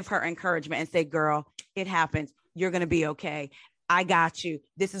that could give her encouragement and say, girl, it happens. You're going to be okay. I got you.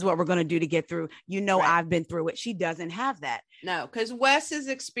 This is what we're going to do to get through. Right. I've been through it. She doesn't have that. No, because Wes's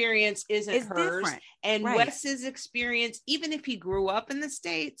experience isn't hers. Different. And Wes's experience, even if he grew up in the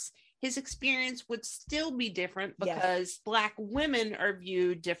States, his experience would still be different, because Black women are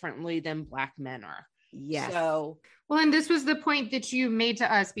viewed differently than Black men are. Yes. So, well, and this was the point that you made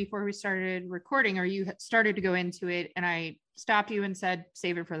to us before we started recording, or you started to go into it, and I stopped you and said,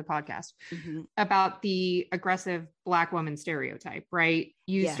 save it for the podcast, about the aggressive Black woman stereotype, right?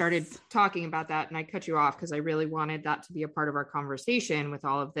 You started talking about that, and I cut you off because I really wanted that to be a part of our conversation with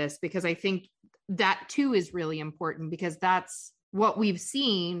all of this, because I think that too is really important, because that's what we've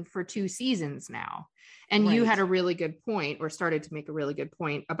seen for 2 seasons now. And you had a really good point, or started to make a really good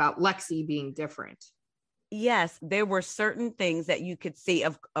point, about Lexi being different. Yes, there were certain things that you could see,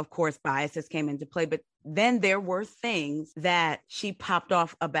 of course, biases came into play, but then there were things that she popped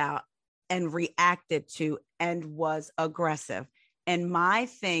off about and reacted to and was aggressive. And my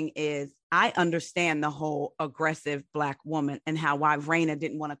thing is, I understand the whole aggressive Black woman and why Reina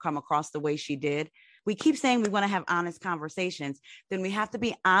didn't want to come across the way she did. We keep saying we want to have honest conversations. Then we have to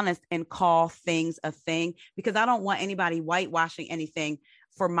be honest and call things a thing, because I don't want anybody whitewashing anything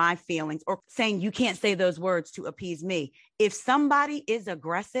for my feelings or saying you can't say those words to appease me. If somebody is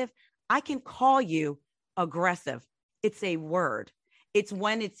aggressive, I can call you aggressive. It's a word. It's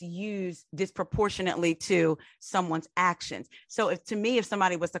when it's used disproportionately to someone's actions. So if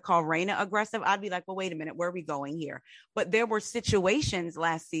somebody was to call Reina aggressive, I'd be like, well, wait a minute, where are we going here? But there were situations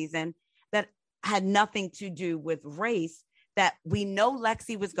last season that had nothing to do with race, that we know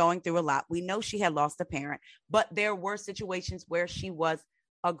Lexi was going through a lot. We know she had lost a parent, but there were situations where she was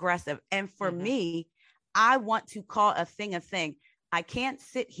aggressive. And for me, I want to call a thing a thing. I can't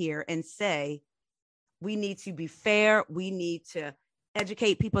sit here and say, we need to be fair. We need to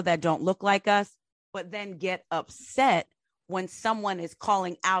educate people that don't look like us, but then get upset when someone is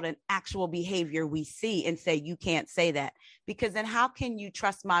calling out an actual behavior we see and say, you can't say that, because then how can you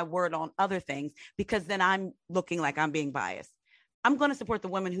trust my word on other things? Because then I'm looking like I'm being biased. I'm going to support the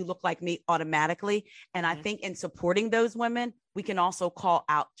women who look like me automatically. And I think in supporting those women, we can also call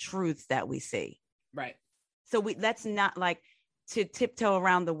out truths that we see. Right. So let's not like to tiptoe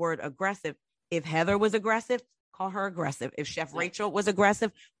around the word aggressive. If Heather was aggressive, call her aggressive. If Chef Rachel was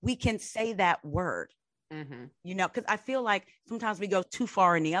aggressive, we can say that word. Because I feel like sometimes we go too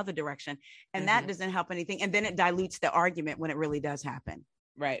far in the other direction, and that doesn't help anything. And then it dilutes the argument when it really does happen.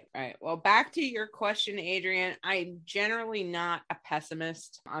 Right. Well, back to your question, Adrian. I'm generally not a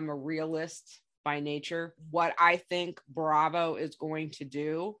pessimist. I'm a realist by nature. What I think Bravo is going to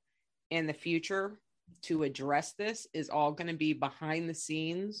do in the future to address this is all going to be behind the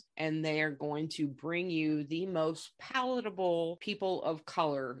scenes, and they are going to bring you the most palatable people of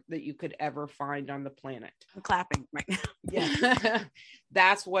color that you could ever find on the planet. I'm clapping right now. Yeah.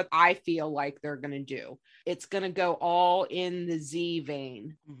 That's what I feel like they're going to do. It's going to go all in the Z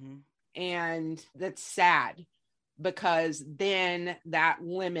vein. Mm-hmm. And that's sad, because then that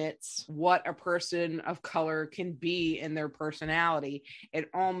limits what a person of color can be in their personality. It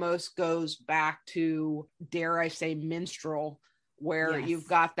almost goes back to, dare I say, Minstrel, where you've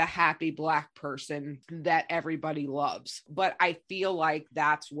got the happy Black person that everybody loves. But I feel like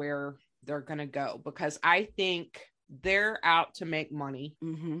that's where they're going to go, because I think they're out to make money.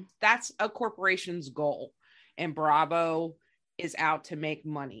 Mm-hmm. That's a corporation's goal. And Bravo is out to make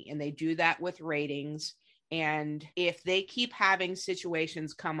money. And they do that with ratings. And if they keep having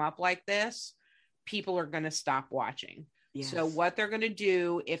situations come up like this, people are going to stop watching. Yes. So what they're going to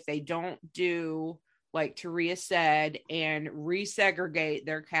do, if they don't do, like Taria said, and resegregate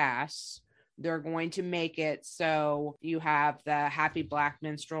their casts, they're going to make it so you have the happy Black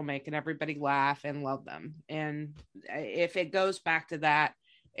minstrel making everybody laugh and love them. And if it goes back to that,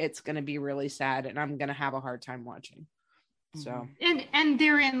 it's going to be really sad, and I'm going to have a hard time watching. So, and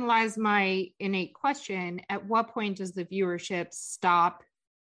therein lies my innate question: at what point does the viewership stop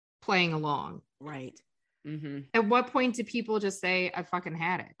playing along? Right. Mm-hmm. At what point do people just say, I fucking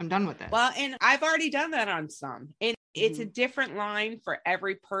had it, I'm done with this? Well, and I've already done that on some, and it's a different line for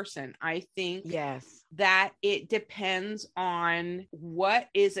every person. I think that it depends on what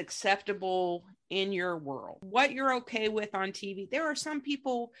is acceptable in your world, what you're okay with on TV. There are some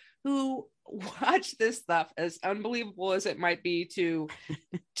people who watch this stuff, as unbelievable as it might be to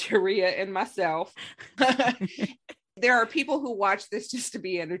Taria and myself. There are people who watch this just to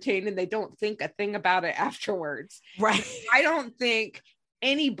be entertained, and they don't think a thing about it afterwards. Right. I don't think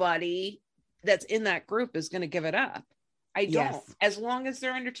anybody that's in that group is going to give it up. I don't. Yes. As long as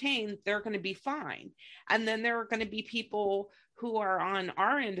they're entertained, they're going to be fine. And then there are going to be people who are on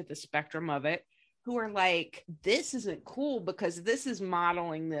our end of the spectrum of it, who are like, this isn't cool because this is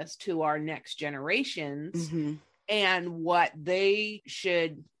modeling this to our next generations and what they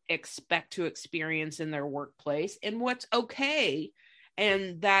should expect to experience in their workplace and what's okay.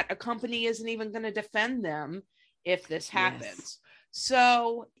 And that a company isn't even going to defend them if this happens. Yes.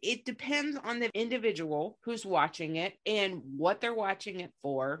 So it depends on the individual who's watching it and what they're watching it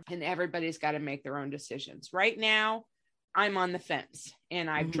for. And everybody's got to make their own decisions. Right now, I'm on the fence, and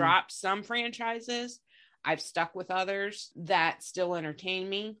I've dropped some franchises. I've stuck with others that still entertain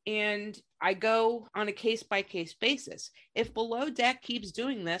me, and I go on a case-by-case basis. If Below Deck keeps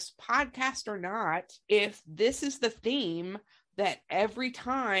doing this, podcast or not, if this is the theme that every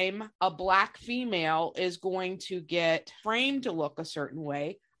time a Black female is going to get framed to look a certain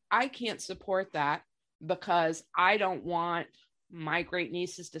way, I can't support that, because I don't want my great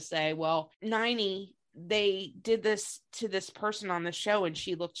nieces to say, well, Niney, they did this to this person on the show and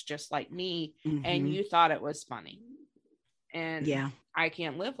she looks just like me and you thought it was funny. And I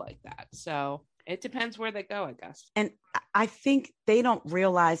can't live like that. So it depends where they go, I guess. And I think they don't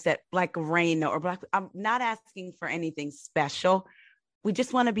realize that Black Rain or Black, I'm not asking for anything special. We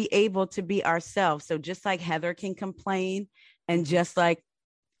just want to be able to be ourselves. So just like Heather can complain, and just like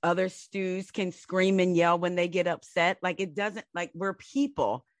other stews can scream and yell when they get upset, like it doesn't, like, we're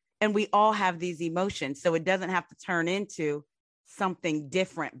people. And we all have these emotions. So it doesn't have to turn into something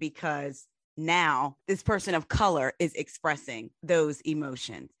different because now this person of color is expressing those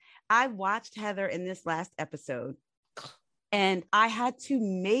emotions. I watched Heather in this last episode, and I had to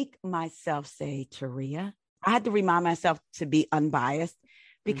make myself say, Taria, I had to remind myself to be unbiased,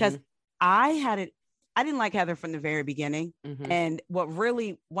 because I didn't like Heather from the very beginning. And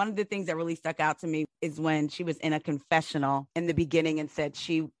one of the things that really stuck out to me is when she was in a confessional in the beginning and said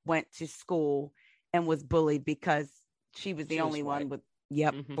she went to school and was bullied because she was the only one with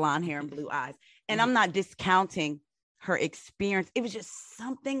blonde hair and blue eyes. And I'm not discounting her experience. It was just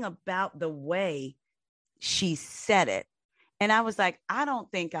something about the way she said it. And I was like, I don't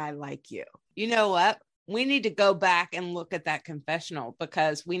think I like you. You know what? We need to go back and look at that confessional,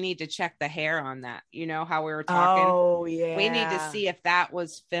 because we need to check the hair on that. You know how we were talking? Oh, yeah. We need to see if that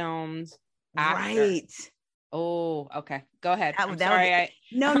was filmed after. Right. Oh, okay. Go ahead. I'm sorry I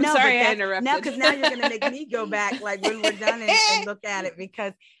interrupted. Now, because now you're going to make me go back, like, when we're done and look at it,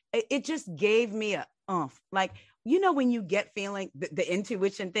 because it just gave me a oomph. Like, you know, when you get feeling the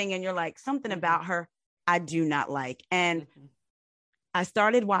intuition thing and you're like, something about her I do not like. And I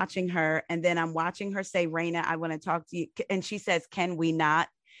started watching her, and then I'm watching her say, Raina, I want to talk to you. And she says, can we not?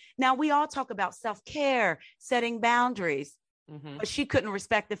 Now, we all talk about self-care, setting boundaries. But she couldn't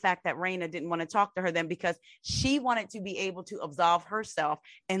respect the fact that Raina didn't want to talk to her then, because she wanted to be able to absolve herself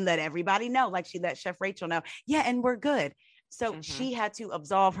and let everybody know, like she let Chef Rachel know. Yeah, and we're good. So she had to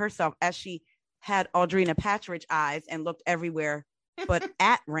absolve herself as she had Audrina Patridge eyes and looked everywhere but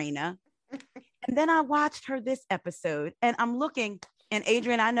at Raina. And then I watched her this episode, and I'm looking, and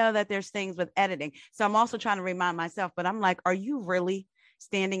Adrian, I know that there's things with editing. So I'm also trying to remind myself, but I'm like, are you really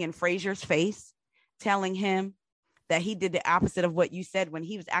standing in Fraser's face telling him that he did the opposite of what you said when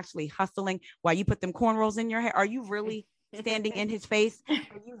he was actually hustling while you put them cornrows in your hair? Are you really standing in his face? Are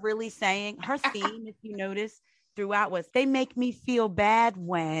you really saying her theme, if you notice throughout, was they make me feel bad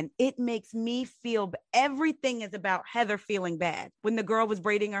when it makes me feel, everything is about Heather feeling bad. When the girl was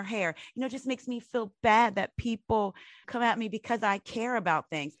braiding her hair, it just makes me feel bad that people come at me because I care about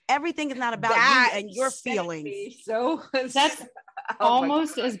things. Everything is not about you and your feelings. So that's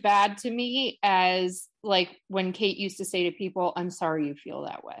almost as bad to me as like when Kate used to say to people, I'm sorry you feel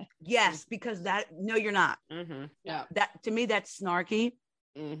that way. Yes, because no, you're not. Yeah. That, to me, that's snarky.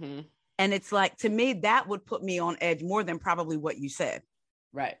 And it's like, to me, that would put me on edge more than probably what you said.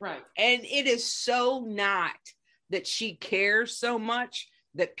 Right. And it is so not that she cares so much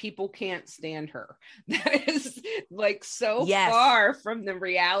that people can't stand her. That is like so far from the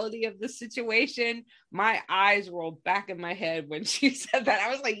reality of the situation. My eyes rolled back in my head when she said that.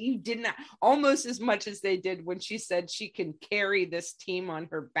 I was like, you did not, almost as much as they did when she said she can carry this team on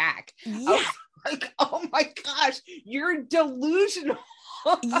her back. I was like, oh my gosh, you're delusional.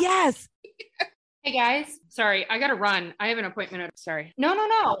 Yes. Hey guys, sorry, I gotta run. I have an appointment. Sorry.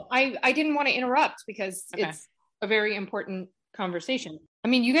 No. I didn't want to interrupt because it's a very important conversation. I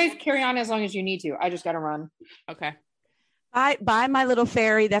mean, you guys carry on as long as you need to. I just gotta run. Okay. Bye, my little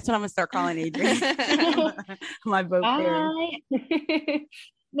fairy. That's what I'm gonna start calling Adrian. My boat fairy.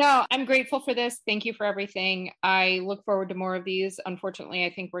 No, I'm grateful for this. Thank you for everything. I look forward to more of these. Unfortunately, I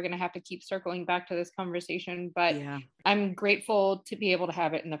think we're going to have to keep circling back to this conversation, but I'm grateful to be able to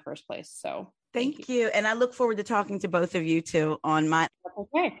have it in the first place. So thank you. And I look forward to talking to both of you too on my.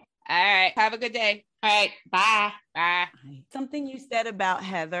 Okay. All right. Have a good day. All right. Bye. Bye. Something you said about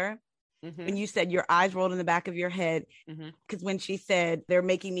Heather, when you said your eyes rolled in the back of your head, because when she said they're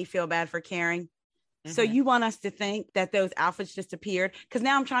making me feel bad for caring. So you want us to think that those outfits just appeared? Because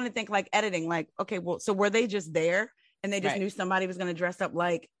now I'm trying to think like editing, like, okay, well, so were they just there and they just knew somebody was going to dress up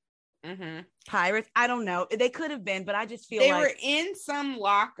like pirates? I don't know. They could have been, but I just feel they like were in some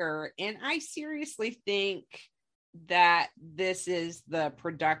locker. And I seriously think that this is the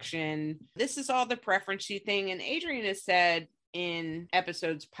production. This is all the preference sheet thing. And Adrian has said in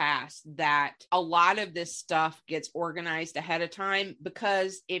episodes past that a lot of this stuff gets organized ahead of time,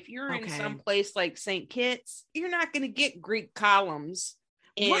 because if you're in some place like St. Kitts, you're not going to get Greek columns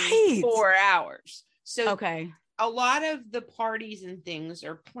in 4 hours. So a lot of the parties and things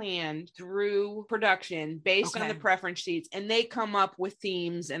are planned through production based on the preference sheets, and they come up with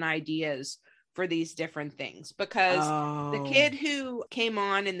themes and ideas for these different things, because the kid who came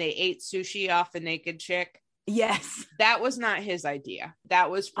on and they ate sushi off the naked chick, that was not his idea.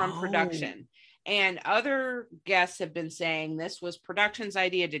 That was from production. And other guests have been saying this was production's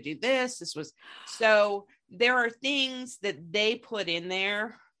idea to do this. This was, so there are things that they put in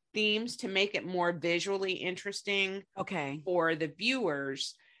there, themes, to make it more visually interesting for the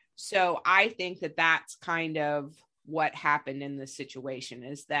viewers. So I think that that's kind of what happened in this situation,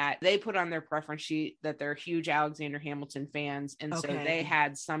 is that they put on their preference sheet that they're huge Alexander Hamilton fans. And so they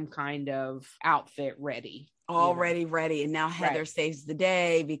had some kind of outfit ready. Already ready. And now Heather saves the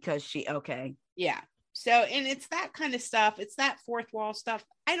day because she, So, and it's that kind of stuff. It's that fourth wall stuff.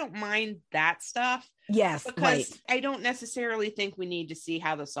 I don't mind that stuff. Yes. Because I don't necessarily think we need to see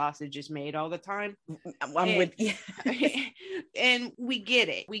how the sausage is made all the time. I'm with you. And we get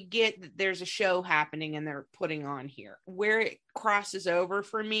it. We get that there's a show happening and they're putting on here. Where it crosses over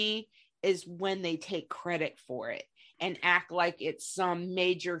for me is when they take credit for it and act like it's some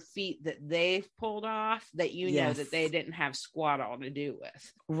major feat that they've pulled off that know that they didn't have squat all to do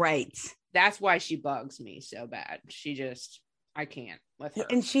with. Right. That's why she bugs me so bad. I can't with her.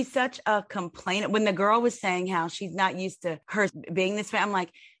 And she's such a complainer. When the girl was saying how she's not used to her being this fan, I'm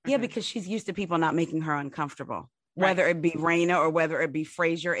like, because she's used to people not making her uncomfortable, whether it be Raina or whether it be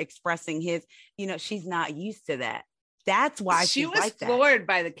Fraser expressing his, she's not used to that. That's why she was like floored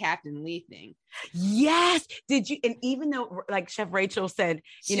by the Captain Lee thing. Yes. Did you? And even though, like Chef Rachel said,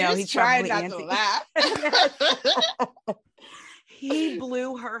 he's trying not to laugh. He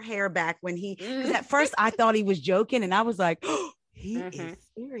blew her hair back when because at first I thought he was joking, and I was like, oh, He is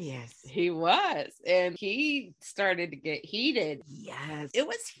serious. He was. And he started to get heated. Yes. It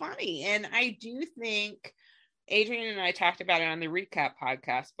was funny. And I do think Adrian and I talked about it on the recap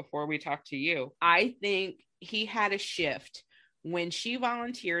podcast before we talked to you. I think he had a shift when she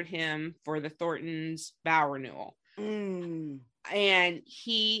volunteered him for the Thorntons vow renewal. And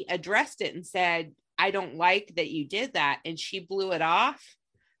he addressed it and said, I don't like that you did that. And she blew it off.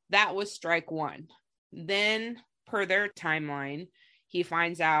 That was strike one. Then, per their timeline, he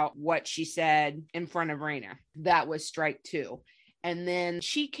finds out what she said in front of Raina. That was strike two. And then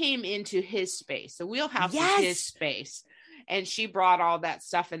she came into his space. The wheelhouse is his space. And she brought all that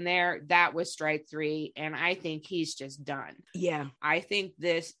stuff in there. That was strike three. And I think he's just done. Yeah. I think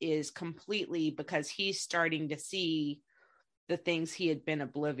this is completely because he's starting to see the things he had been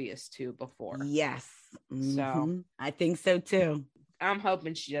oblivious to before. Yes. So I think so too. I'm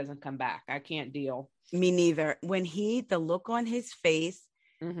hoping she doesn't come back. I can't deal. Me neither. When the look on his face,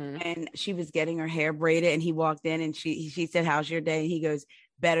 and she was getting her hair braided and he walked in and she said, how's your day? And he goes,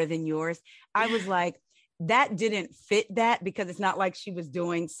 better than yours. I was like, that didn't fit that, because it's not like she was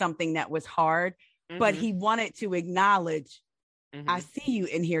doing something that was hard, but he wanted to acknowledge, I see you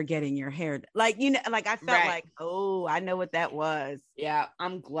in here getting your hair. Like, you know, like I felt like, oh, I know what that was. Yeah.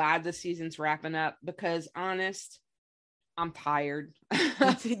 I'm glad the season's wrapping up because honest, I'm tired.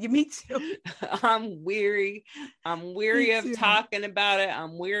 Me too. I'm weary. I'm weary of talking about it.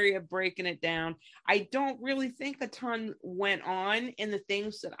 I'm weary of breaking it down. I don't really think a ton went on, and the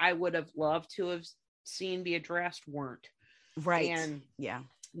things that I would have loved to have seen be addressed weren't. Right. And yeah,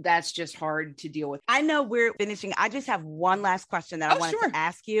 that's just hard to deal with. I know we're finishing. I just have one last question that I wanted to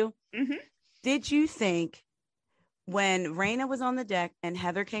ask you. Did you think when Raina was on the deck and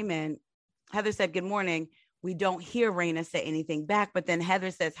Heather came in, Heather said, good morning. We don't hear Raina say anything back, but then Heather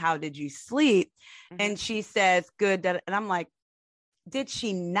says, how did you sleep? And she says, good. And I'm like, did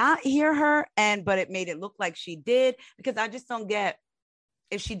she not hear her? But it made it look like she did, because I just don't get,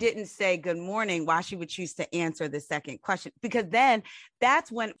 if she didn't say good morning, why she would choose to answer the second question, because then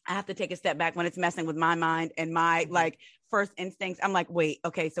that's when I have to take a step back, when it's messing with my mind and my like first instincts. I'm like, wait,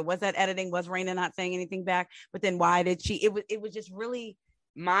 okay. So was that editing? Was Raina not saying anything back? But then why did she, it was just really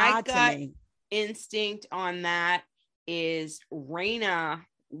my gut instinct on that is Raina,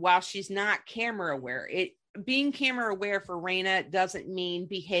 while she's not camera aware, being camera aware for Raina doesn't mean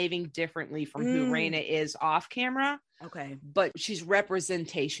behaving differently from who Raina is off camera. Okay. But she's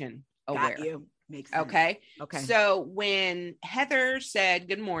representation aware. Got you. Makes sense. Okay. Okay. So when Heather said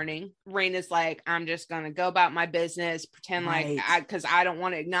good morning, Raina's like, I'm just going to go about my business, pretend because I don't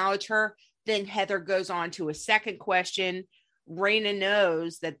want to acknowledge her. Then Heather goes on to a second question. Raina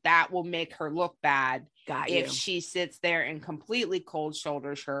knows that will make her look bad if she sits there and completely cold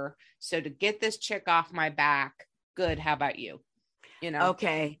shoulders her. So to get this chick off my back, good. How about you? You know?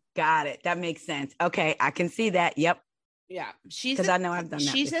 Okay. Got it. That makes sense. Okay. I can see that. Yep. Yeah. Because I know I've done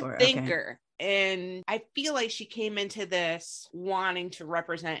that She's before. A thinker. Okay. And I feel like she came into this wanting to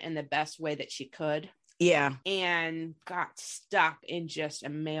represent in the best way that she could. Yeah. And got stuck in just a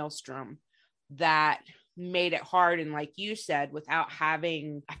maelstrom that made it hard. And like you said, without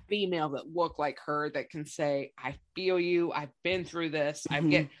having a female that looked like her that can say, I feel you, I've been through this.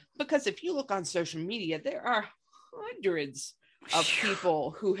 Because if you look on social media, there are hundreds of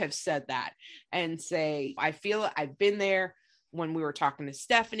people who have said that and say, I feel it, I've been there. When we were talking to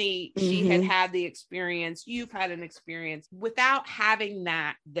Stephanie, she had the experience, you've had an experience. Without having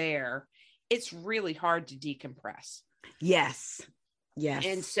that there, it's really hard to decompress. Yes.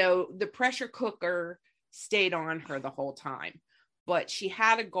 And so the pressure cooker stayed on her the whole time, but she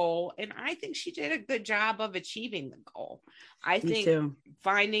had a goal, and I think she did a good job of achieving the goal. I think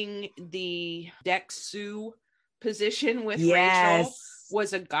finding the Deck Sue position with Rachel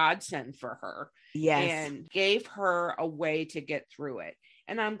was a godsend for her. And gave her a way to get through it.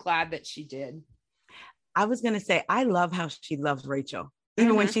 And I'm glad that she did. I was going to say, I love how she loves Rachel.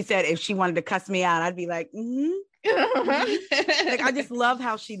 Even when she said, if she wanted to cuss me out, I'd be like, like, I just love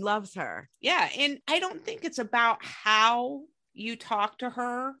how she loves her. Yeah. And I don't think it's about how you talk to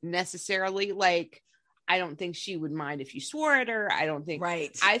her necessarily. Like, I don't think she would mind if you swore at her. I don't think,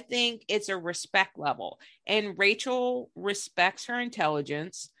 I think it's a respect level. And Rachel respects her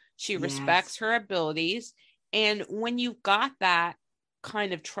intelligence. She respects her abilities. And when you've got that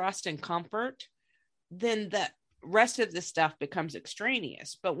kind of trust and comfort, then the rest of the stuff becomes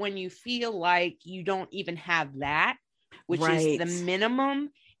extraneous. But when you feel like you don't even have that, which is the minimum,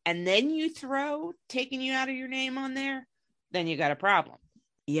 and then you throw taking you out of your name on there, then you got a problem.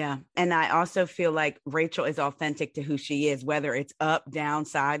 Yeah. And I also feel like Rachel is authentic to who she is, whether it's up, down,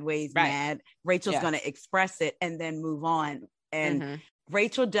 sideways, mad. Rachel's going to express it and then move on. And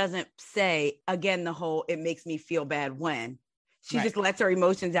Rachel doesn't say, again, the whole, it makes me feel bad when. She just lets her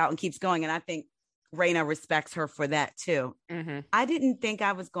emotions out and keeps going. And I think Raina respects her for that too. I didn't think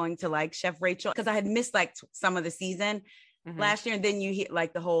I was going to like Chef Rachel because I had missed like some of the season last year. And then you hit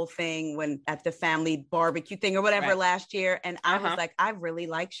like the whole thing when at the family barbecue thing or whatever last year. And I was like, I really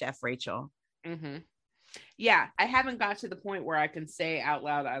like Chef Rachel. Yeah, I haven't got to the point where I can say out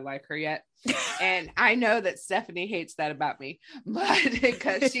loud I like her yet. And I know that Stephanie hates that about me, but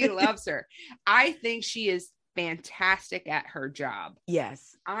because she loves her. I think she is fantastic at her job.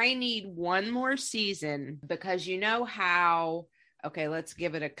 Yes. I need one more season because you know how, okay, let's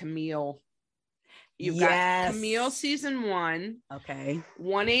give it a Camille. You've got Camille season 1. Okay.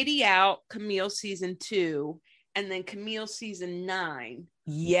 180 out, Camille season 2, and then Camille season 9.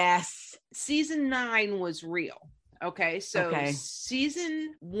 Yes. Season 9 was real. Okay. So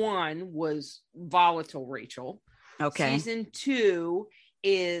season 1 was volatile Rachel. Okay. Season 2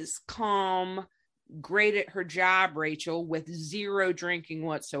 is calm, great at her job Rachel with zero drinking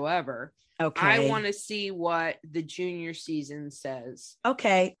whatsoever. Okay. I want to see what the junior season says.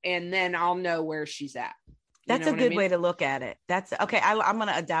 Okay. And then I'll know where she's at. That's a good way to look at it. That's okay. I'm going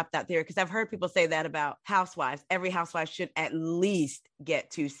to adopt that theory because I've heard people say that about Housewives. Every housewife should at least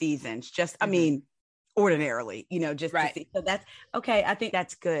get 2 seasons. Just, I mean, ordinarily, you know, just to see. So that's okay. I think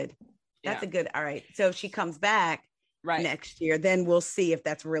that's good. That's a good. All right. So if she comes back next year, then we'll see if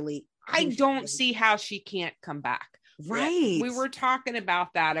that's really. I don't see how she can't come back. Right. We were talking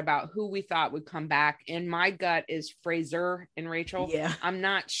about that, about who we thought would come back. And my gut is Fraser and Rachel. Yeah. I'm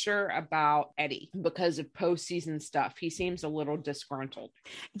not sure about Eddie because of postseason stuff. He seems a little disgruntled.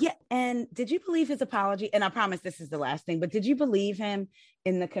 Yeah. And did you believe his apology? And I promise this is the last thing, but did you believe him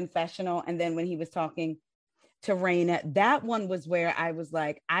in the confessional? And then when he was talking to Raina, that one was where I was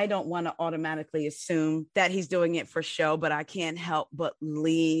like, I don't want to automatically assume that he's doing it for show, but I can't help but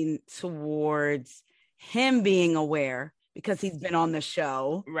lean towards him being aware because he's been on the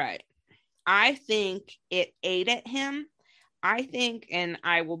show. Right. I think it ate at him. I think, and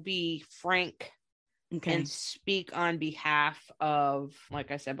I will be frank and speak on behalf of, like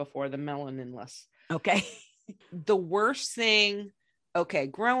I said before, the melaninless. Okay. The worst thing,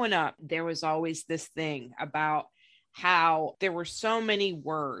 growing up, there was always this thing about how there were so many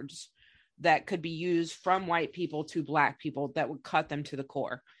words that could be used from white people to Black people that would cut them to the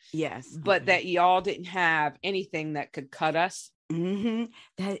core. Yes. But that y'all didn't have anything that could cut us.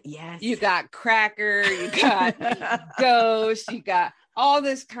 Yes. You got cracker, you got ghost, you got all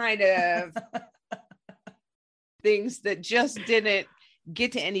this kind of things that just didn't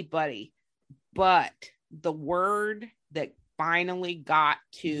get to anybody. But the word that finally got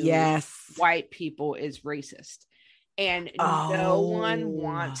to white people is racist. And no one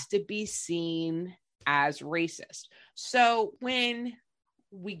wants to be seen as racist. So when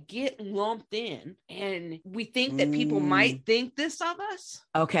we get lumped in and we think that people might think this of us,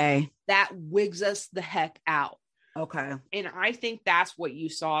 that wigs us the heck out. Okay. And I think that's what you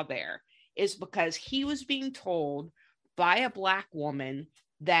saw there, is because he was being told by a Black woman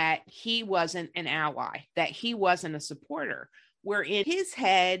that he wasn't an ally, that he wasn't a supporter, where in his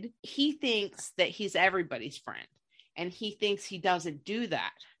head, he thinks that he's everybody's friend. And he thinks he doesn't do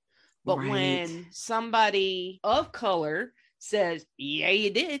that. But when somebody of color says, yeah, you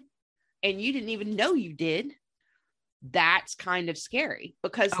did, and you didn't even know you did, that's kind of scary,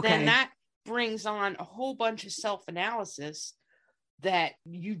 because then that brings on a whole bunch of self-analysis that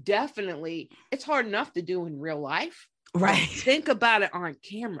you definitely, it's hard enough to do in real life. Right. Think about it on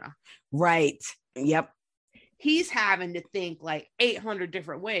camera. Right. Yep. He's having to think like 800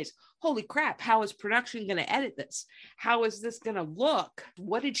 different ways. Holy crap. How is production going to edit this? How is this going to look?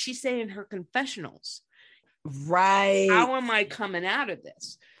 What did she say in her confessionals? Right. How am I coming out of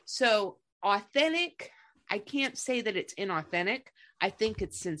this? So authentic, I can't say that it's inauthentic. I think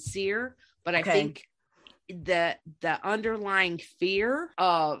it's sincere, but I think the underlying fear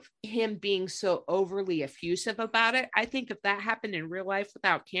of him being so overly effusive about it, I think if that happened in real life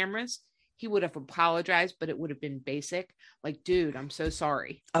without cameras, he would have apologized, but it would have been basic. Like, dude, I'm so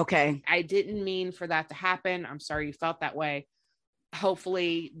sorry. Okay. I didn't mean for that to happen. I'm sorry you felt that way.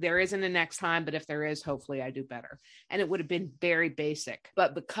 Hopefully there isn't a next time, but if there is, hopefully I do better. And it would have been very basic.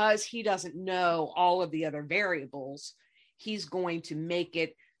 But because he doesn't know all of the other variables, he's going to make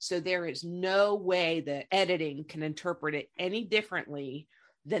it so there is no way that editing can interpret it any differently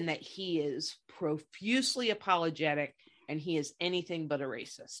than that he is profusely apologetic and he is anything but a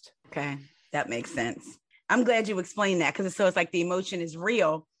racist. Okay, that makes sense. I'm glad you explained that, because it's like the emotion is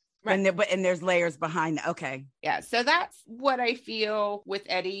real, right? And there's layers behind it. Okay. Yeah, so that's what I feel with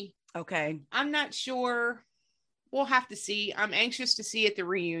Eddie. Okay. I'm not sure we'll have to see. I'm anxious to see at the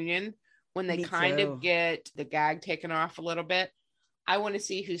reunion when they of get the gag taken off a little bit. I want to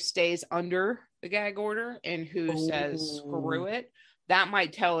see who stays under the gag order and who says screw it. That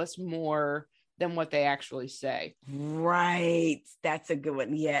might tell us more than what they actually say. Right. That's a good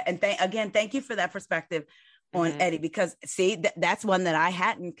one. Yeah. And thank you for that perspective on Eddie, because see, that's one that I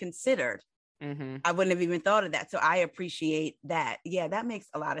hadn't considered. I wouldn't have even thought of that. So I appreciate that. Yeah, that makes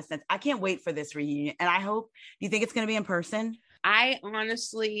a lot of sense. I can't wait for this reunion. And I hope, do you think it's going to be in person? I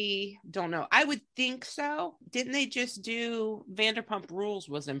honestly don't know. I would think so. Didn't they just do Vanderpump Rules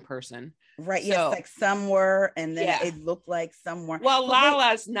was in person? Right. Yes. Like some were, and then it looked like some weren't. Well,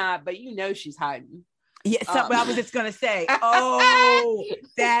 Lala's not, but she's hiding. Yeah, I was just gonna say, oh,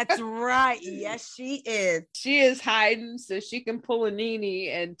 that's right. Yes, she is. She is hiding so she can pull a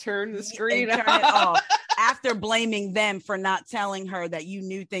Nene and turn the screen and turn it off. After blaming them for not telling her that you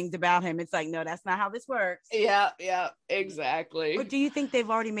knew things about him, it's like, no, that's not how this works. Yeah, exactly. Or do you think they've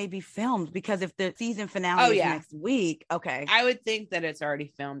already maybe filmed? Because if the season finale is next week, okay. I would think that it's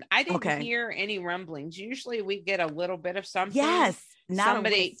already filmed. I didn't hear any rumblings. Usually we get a little bit of something. Yes.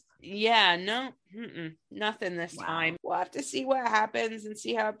 Nothing this time. We'll have to see what happens and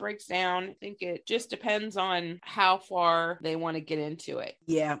see how it breaks down. I think it just depends on how far they want to get into it.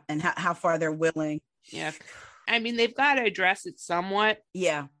 Yeah, and how far they're willing. Yeah. I mean, they've got to address it somewhat.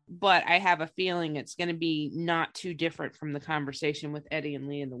 Yeah. But I have a feeling it's going to be not too different from the conversation with Eddie and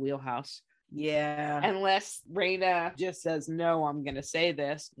Lee in the wheelhouse. Yeah. Unless Raina just says, no, I'm going to say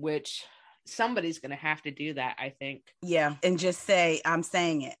this, which somebody's going to have to do that, I think. Yeah. And just say, I'm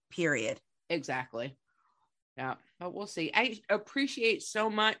saying it, period. Exactly. Yeah. But we'll see. I appreciate so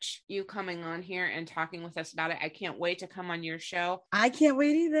much you coming on here and talking with us about it. I can't wait to come on your show. I can't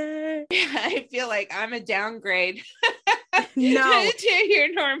wait either. I feel like I'm a downgrade no. to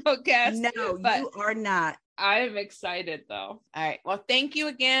your normal guest. No, you are not. I'm excited though. All right. Well, thank you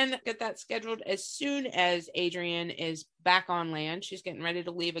again. Get that scheduled as soon as Adrienne is back on land. She's getting ready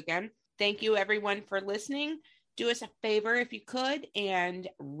to leave again. Thank you everyone for listening. Do us a favor if you could and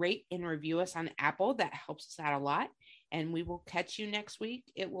rate and review us on Apple. That helps us out a lot. And we will catch you next week.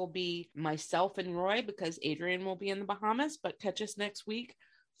 It will be myself and Roy because Adrienne will be in the Bahamas, but catch us next week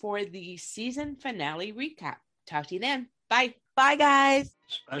for the season finale recap. Talk to you then. Bye. Bye, guys.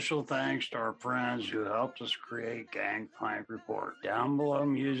 Special thanks to our friends who helped us create Gangplank Report. Down below,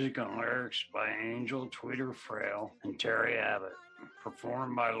 music and lyrics by Angel Tweeter Frail and Terry Abbott.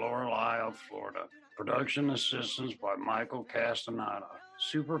 Performed by Lorelei of Florida. Production assistance by Michael Castaneda.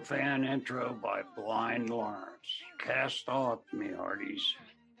 Superfan intro by Blind Lawrence. Cast off, me hearties.